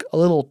all look a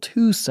little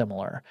too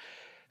similar.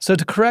 So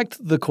to correct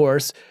the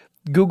course,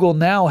 Google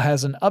now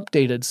has an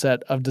updated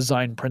set of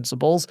design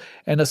principles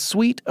and a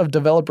suite of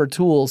developer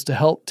tools to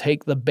help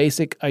take the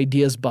basic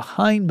ideas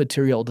behind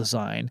material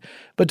design,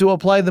 but to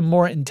apply them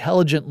more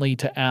intelligently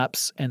to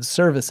apps and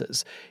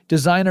services.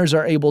 Designers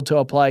are able to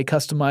apply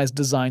customized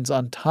designs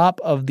on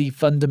top of the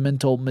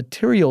fundamental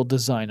material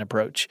design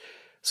approach.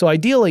 So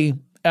ideally,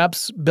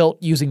 apps built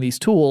using these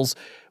tools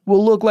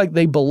will look like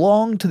they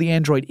belong to the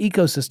Android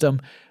ecosystem,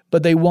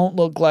 but they won't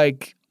look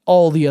like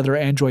all the other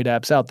Android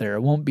apps out there.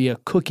 It won't be a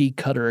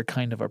cookie-cutter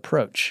kind of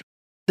approach.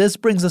 This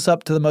brings us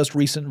up to the most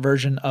recent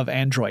version of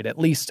Android, at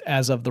least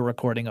as of the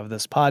recording of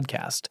this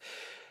podcast.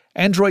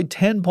 Android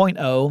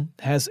 10.0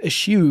 has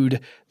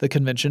eschewed the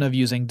convention of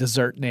using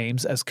dessert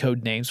names as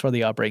code names for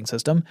the operating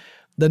system.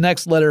 The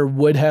next letter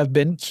would have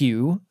been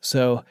Q,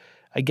 so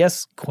I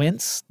guess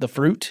quince, the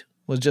fruit,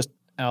 was just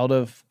out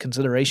of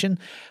consideration.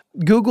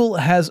 Google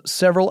has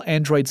several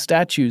Android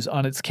statues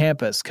on its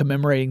campus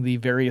commemorating the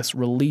various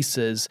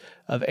releases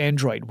of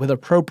Android with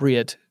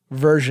appropriate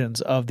versions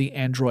of the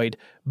Android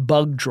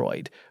bug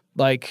droid.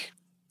 Like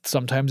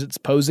sometimes it's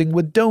posing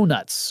with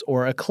donuts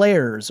or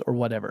eclairs or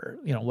whatever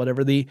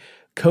the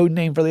code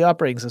name for the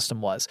operating system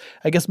was.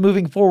 I guess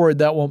moving forward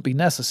that won't be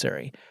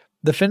necessary.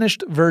 The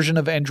finished version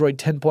of Android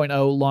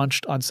 10.0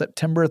 launched on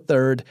September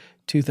 3rd,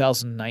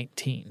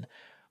 2019.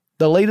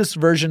 The latest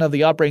version of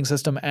the operating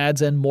system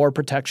adds in more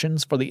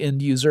protections for the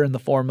end user in the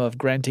form of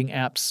granting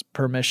apps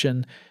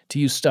permission to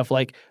use stuff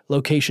like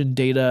location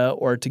data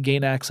or to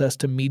gain access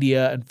to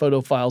media and photo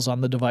files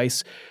on the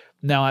device.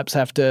 Now apps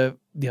have to,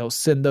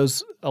 send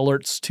those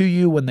alerts to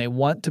you when they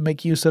want to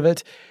make use of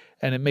it,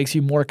 and it makes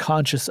you more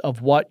conscious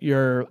of what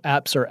your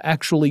apps are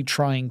actually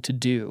trying to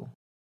do.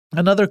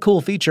 Another cool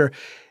feature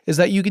is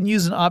that you can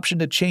use an option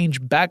to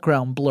change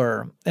background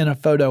blur in a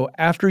photo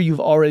after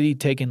you've already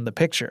taken the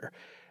picture.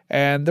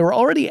 And there were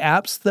already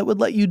apps that would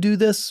let you do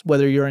this,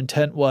 whether your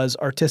intent was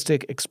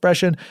artistic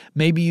expression,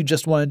 maybe you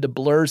just wanted to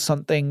blur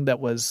something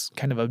that was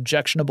kind of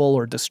objectionable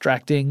or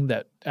distracting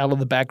that out of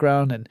the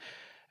background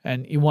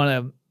and you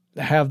want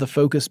to have the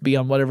focus be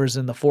on whatever's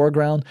in the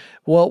foreground.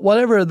 Well,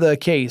 whatever the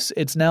case,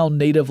 it's now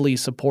natively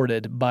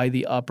supported by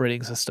the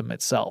operating system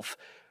itself.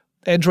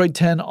 Android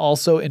 10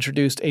 also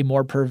introduced a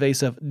more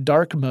pervasive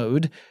dark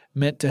mode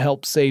meant to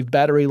help save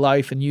battery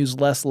life and use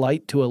less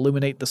light to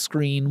illuminate the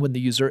screen when the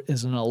user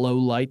is in a low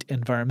light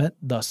environment,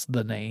 thus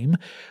the name.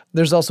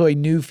 There's also a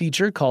new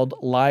feature called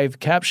live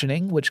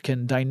captioning, which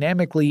can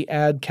dynamically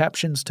add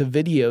captions to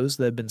videos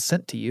that have been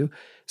sent to you.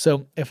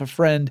 So if a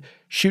friend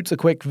shoots a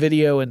quick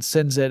video and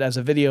sends it as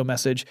a video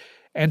message,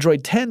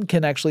 Android 10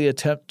 can actually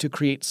attempt to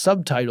create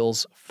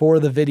subtitles for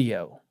the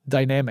video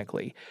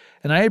dynamically.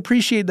 And I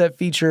appreciate that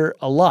feature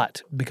a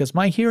lot because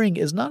my hearing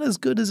is not as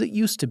good as it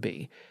used to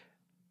be.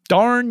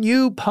 Darn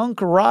you,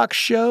 punk rock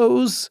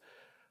shows!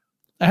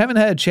 I haven't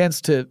had a chance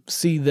to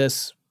see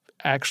this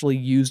actually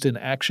used in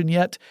action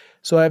yet,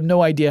 so I have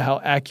no idea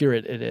how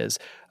accurate it is.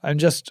 I'm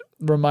just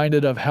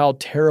reminded of how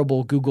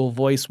terrible Google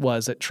Voice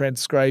was at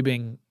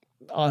transcribing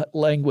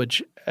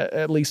language,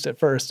 at least at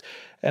first,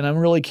 and I'm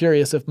really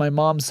curious if my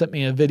mom sent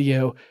me a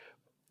video,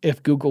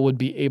 if Google would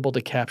be able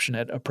to caption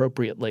it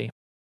appropriately.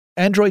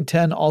 Android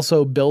 10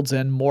 also builds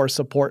in more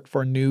support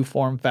for new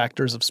form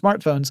factors of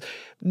smartphones,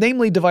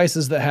 namely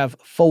devices that have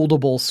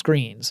foldable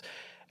screens.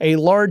 A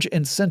large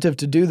incentive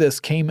to do this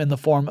came in the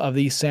form of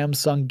the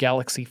Samsung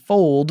Galaxy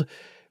Fold,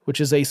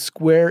 which is a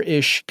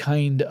square-ish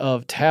kind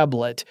of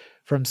tablet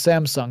from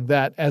Samsung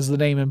that, as the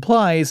name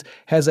implies,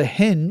 has a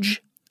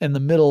hinge in the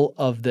middle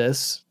of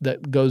this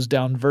that goes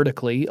down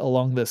vertically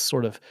along this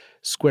sort of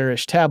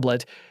squarish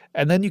tablet,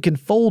 and then you can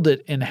fold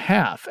it in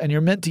half, and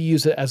you're meant to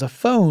use it as a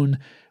phone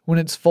when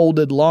it's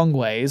folded long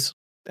ways,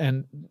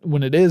 and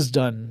when it is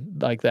done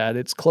like that,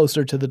 it's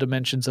closer to the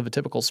dimensions of a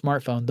typical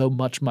smartphone, though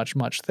much, much,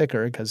 much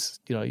thicker because,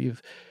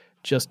 you've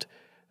just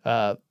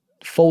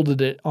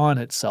folded it on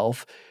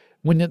itself.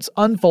 When it's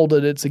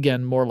unfolded, it's,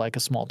 again, more like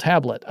a small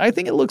tablet. I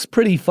think it looks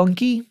pretty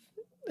funky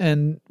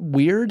and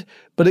weird,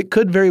 but it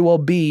could very well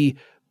be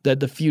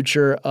that the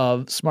future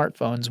of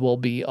smartphones will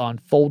be on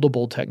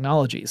foldable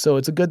technology. So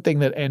it's a good thing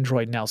that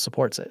Android now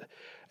supports it.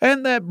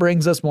 And that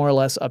brings us more or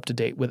less up to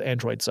date with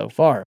Android so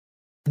far.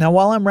 Now,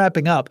 while I'm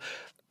wrapping up,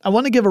 I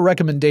want to give a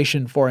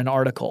recommendation for an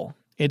article.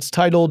 It's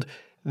titled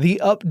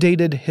The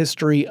Updated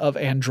History of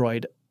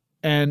Android,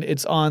 and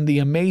it's on the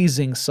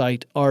amazing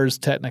site Ars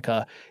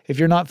Technica. If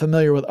you're not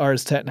familiar with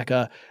Ars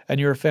Technica and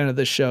you're a fan of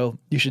this show,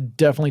 you should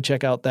definitely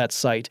check out that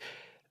site.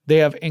 They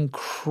have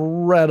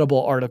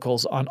incredible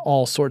articles on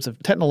all sorts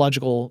of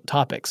technological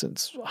topics.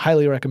 It's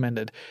highly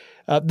recommended.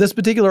 This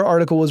particular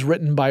article was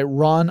written by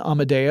Ron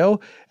Amadeo,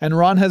 and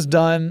Ron has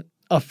done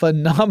a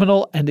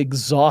phenomenal and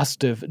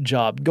exhaustive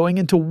job going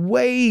into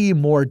way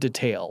more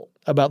detail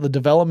about the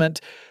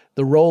development,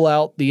 the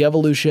rollout, the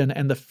evolution,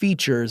 and the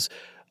features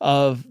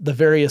of the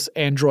various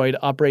Android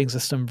operating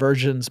system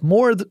versions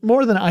more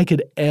than I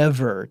could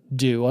ever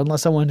do,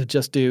 unless I wanted to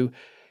just do,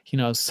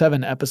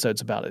 7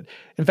 episodes about it.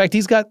 In fact,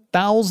 he's got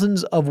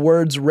thousands of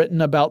words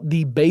written about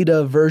the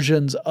beta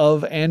versions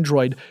of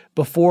Android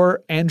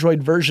before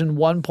Android version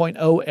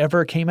 1.0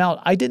 ever came out.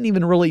 I didn't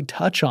even really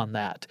touch on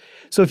that.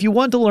 So if you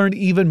want to learn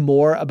even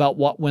more about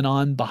what went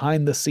on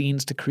behind the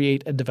scenes to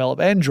create and develop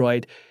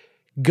Android,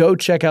 go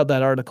check out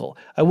that article.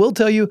 I will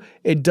tell you,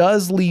 it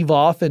does leave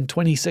off in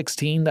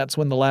 2016. That's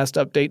when the last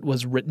update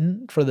was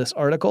written for this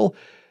article.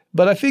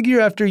 But I figure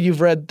after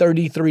you've read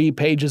 33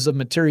 pages of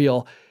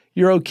material,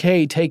 you're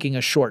okay taking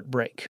a short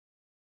break.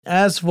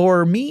 As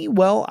for me,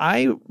 well,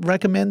 I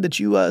recommend that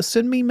you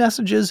send me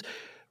messages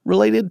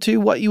related to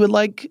what you would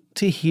like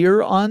to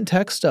hear on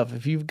Tech Stuff.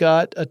 If you've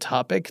got a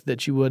topic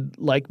that you would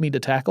like me to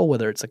tackle,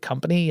 whether it's a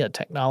company, a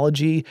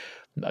technology,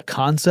 a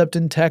concept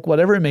in tech,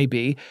 whatever it may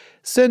be,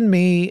 send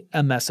me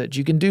a message.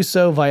 You can do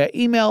so via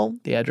email.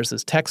 The address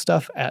is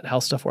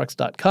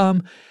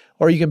techstuff@howstuffworks.com.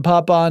 Or you can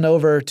pop on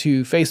over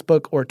to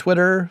Facebook or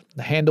Twitter.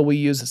 The handle we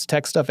use is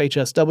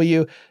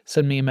TechStuffHSW.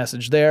 Send me a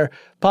message there.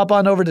 Pop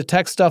on over to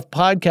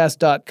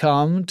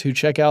TechStuffPodcast.com to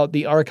check out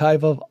the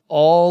archive of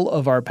all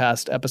of our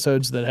past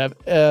episodes that have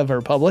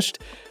ever published.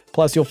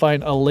 Plus, you'll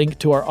find a link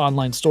to our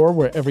online store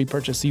where every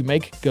purchase you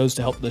make goes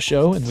to help the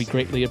show, and we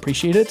greatly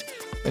appreciate it.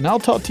 And I'll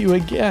talk to you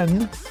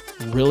again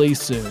really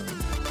soon.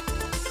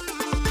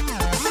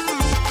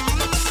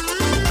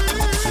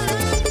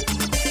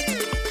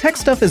 Tech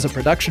Stuff is a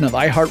production of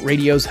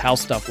iHeartRadio's How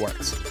Stuff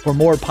Works. For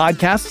more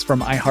podcasts from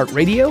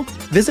iHeartRadio,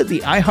 visit the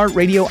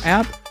iHeartRadio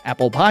app,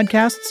 Apple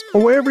Podcasts,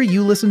 or wherever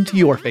you listen to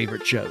your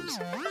favorite shows.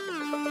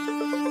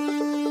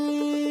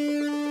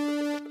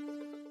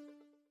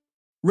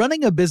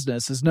 Running a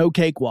business is no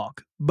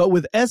cakewalk, but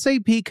with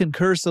SAP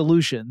Concur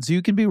Solutions,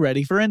 you can be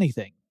ready for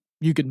anything.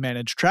 You can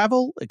manage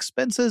travel,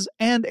 expenses,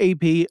 and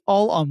AP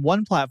all on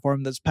one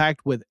platform that's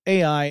packed with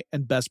AI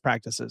and best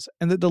practices,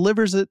 and that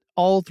delivers it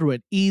all through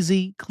an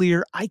easy,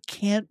 clear, I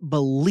can't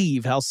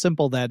believe how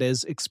simple that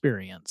is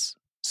experience.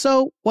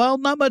 So, while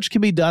not much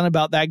can be done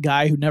about that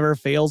guy who never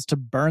fails to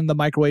burn the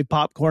microwave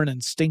popcorn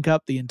and stink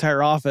up the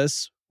entire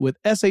office, with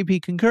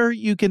SAP Concur,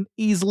 you can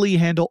easily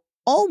handle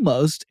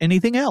almost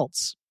anything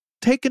else.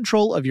 Take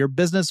control of your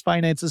business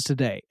finances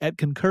today at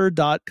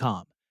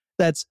Concur.com.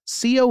 That's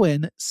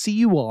CONCUR.com.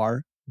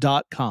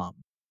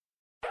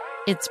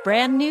 It's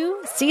brand new,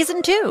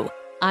 Season 2.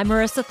 I'm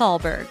Marissa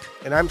Thalberg.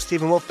 And I'm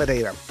Stephen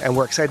Wolf-Fadeda, and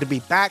we're excited to be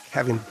back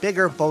having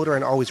bigger, bolder,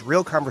 and always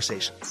real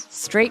conversations.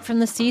 Straight from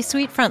the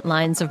C-suite front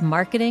lines of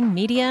marketing,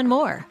 media, and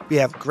more. We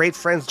have great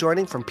friends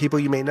joining from people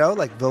you may know,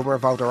 like Vilmer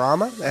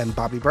Valderrama and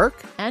Bobby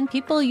Burke. And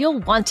people you'll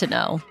want to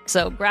know.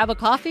 So grab a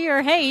coffee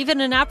or, hey, even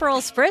an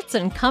Aperol Spritz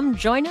and come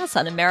join us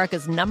on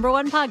America's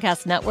 #1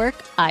 podcast network,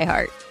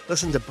 iHeart.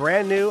 Listen to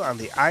Brand New on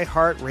the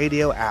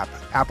iHeartRadio app,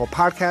 Apple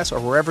Podcasts, or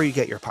wherever you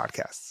get your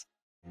podcasts.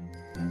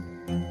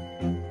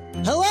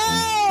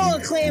 Hello,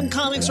 acclaimed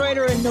comics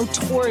writer and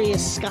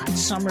notorious Scott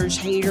Summers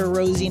hater,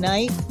 Rosie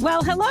Knight.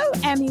 Well, hello,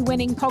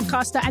 Emmy-winning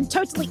podcaster and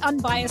totally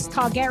unbiased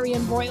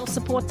Targaryen royal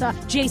supporter,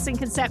 Jason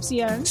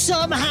Concepcion.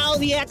 Somehow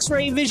the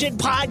X-Ray Vision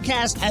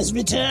podcast has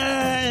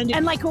returned.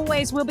 And like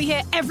always, we'll be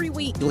here every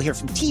week. You'll hear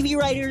from TV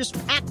writers,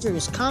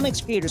 actors,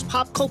 comics creators,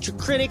 pop culture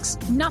critics.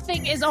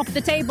 Nothing is off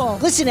the table.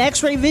 Listen to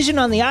X-Ray Vision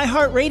on the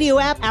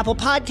iHeartRadio app, Apple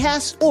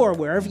Podcasts, or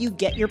wherever you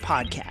get your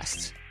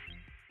podcasts.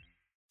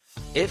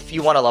 If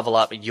you want to level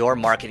up your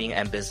marketing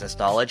and business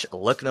knowledge,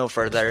 look no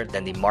further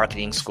than the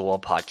Marketing School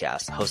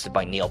podcast, hosted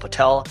by Neil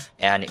Patel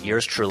and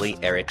yours truly,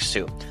 Eric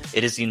Su.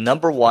 It is the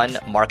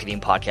 #1 marketing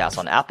podcast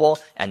on Apple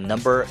and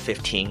number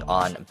 15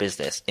 on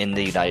business in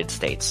the United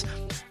States.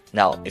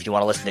 Now, if you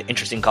want to listen to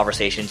interesting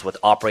conversations with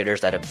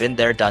operators that have been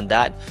there, done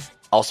that,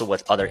 also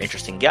with other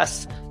interesting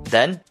guests,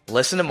 then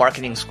listen to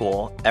Marketing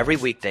School every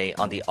weekday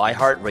on the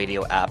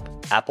iHeartRadio app,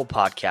 Apple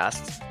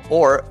Podcasts,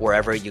 or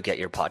wherever you get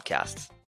your podcasts.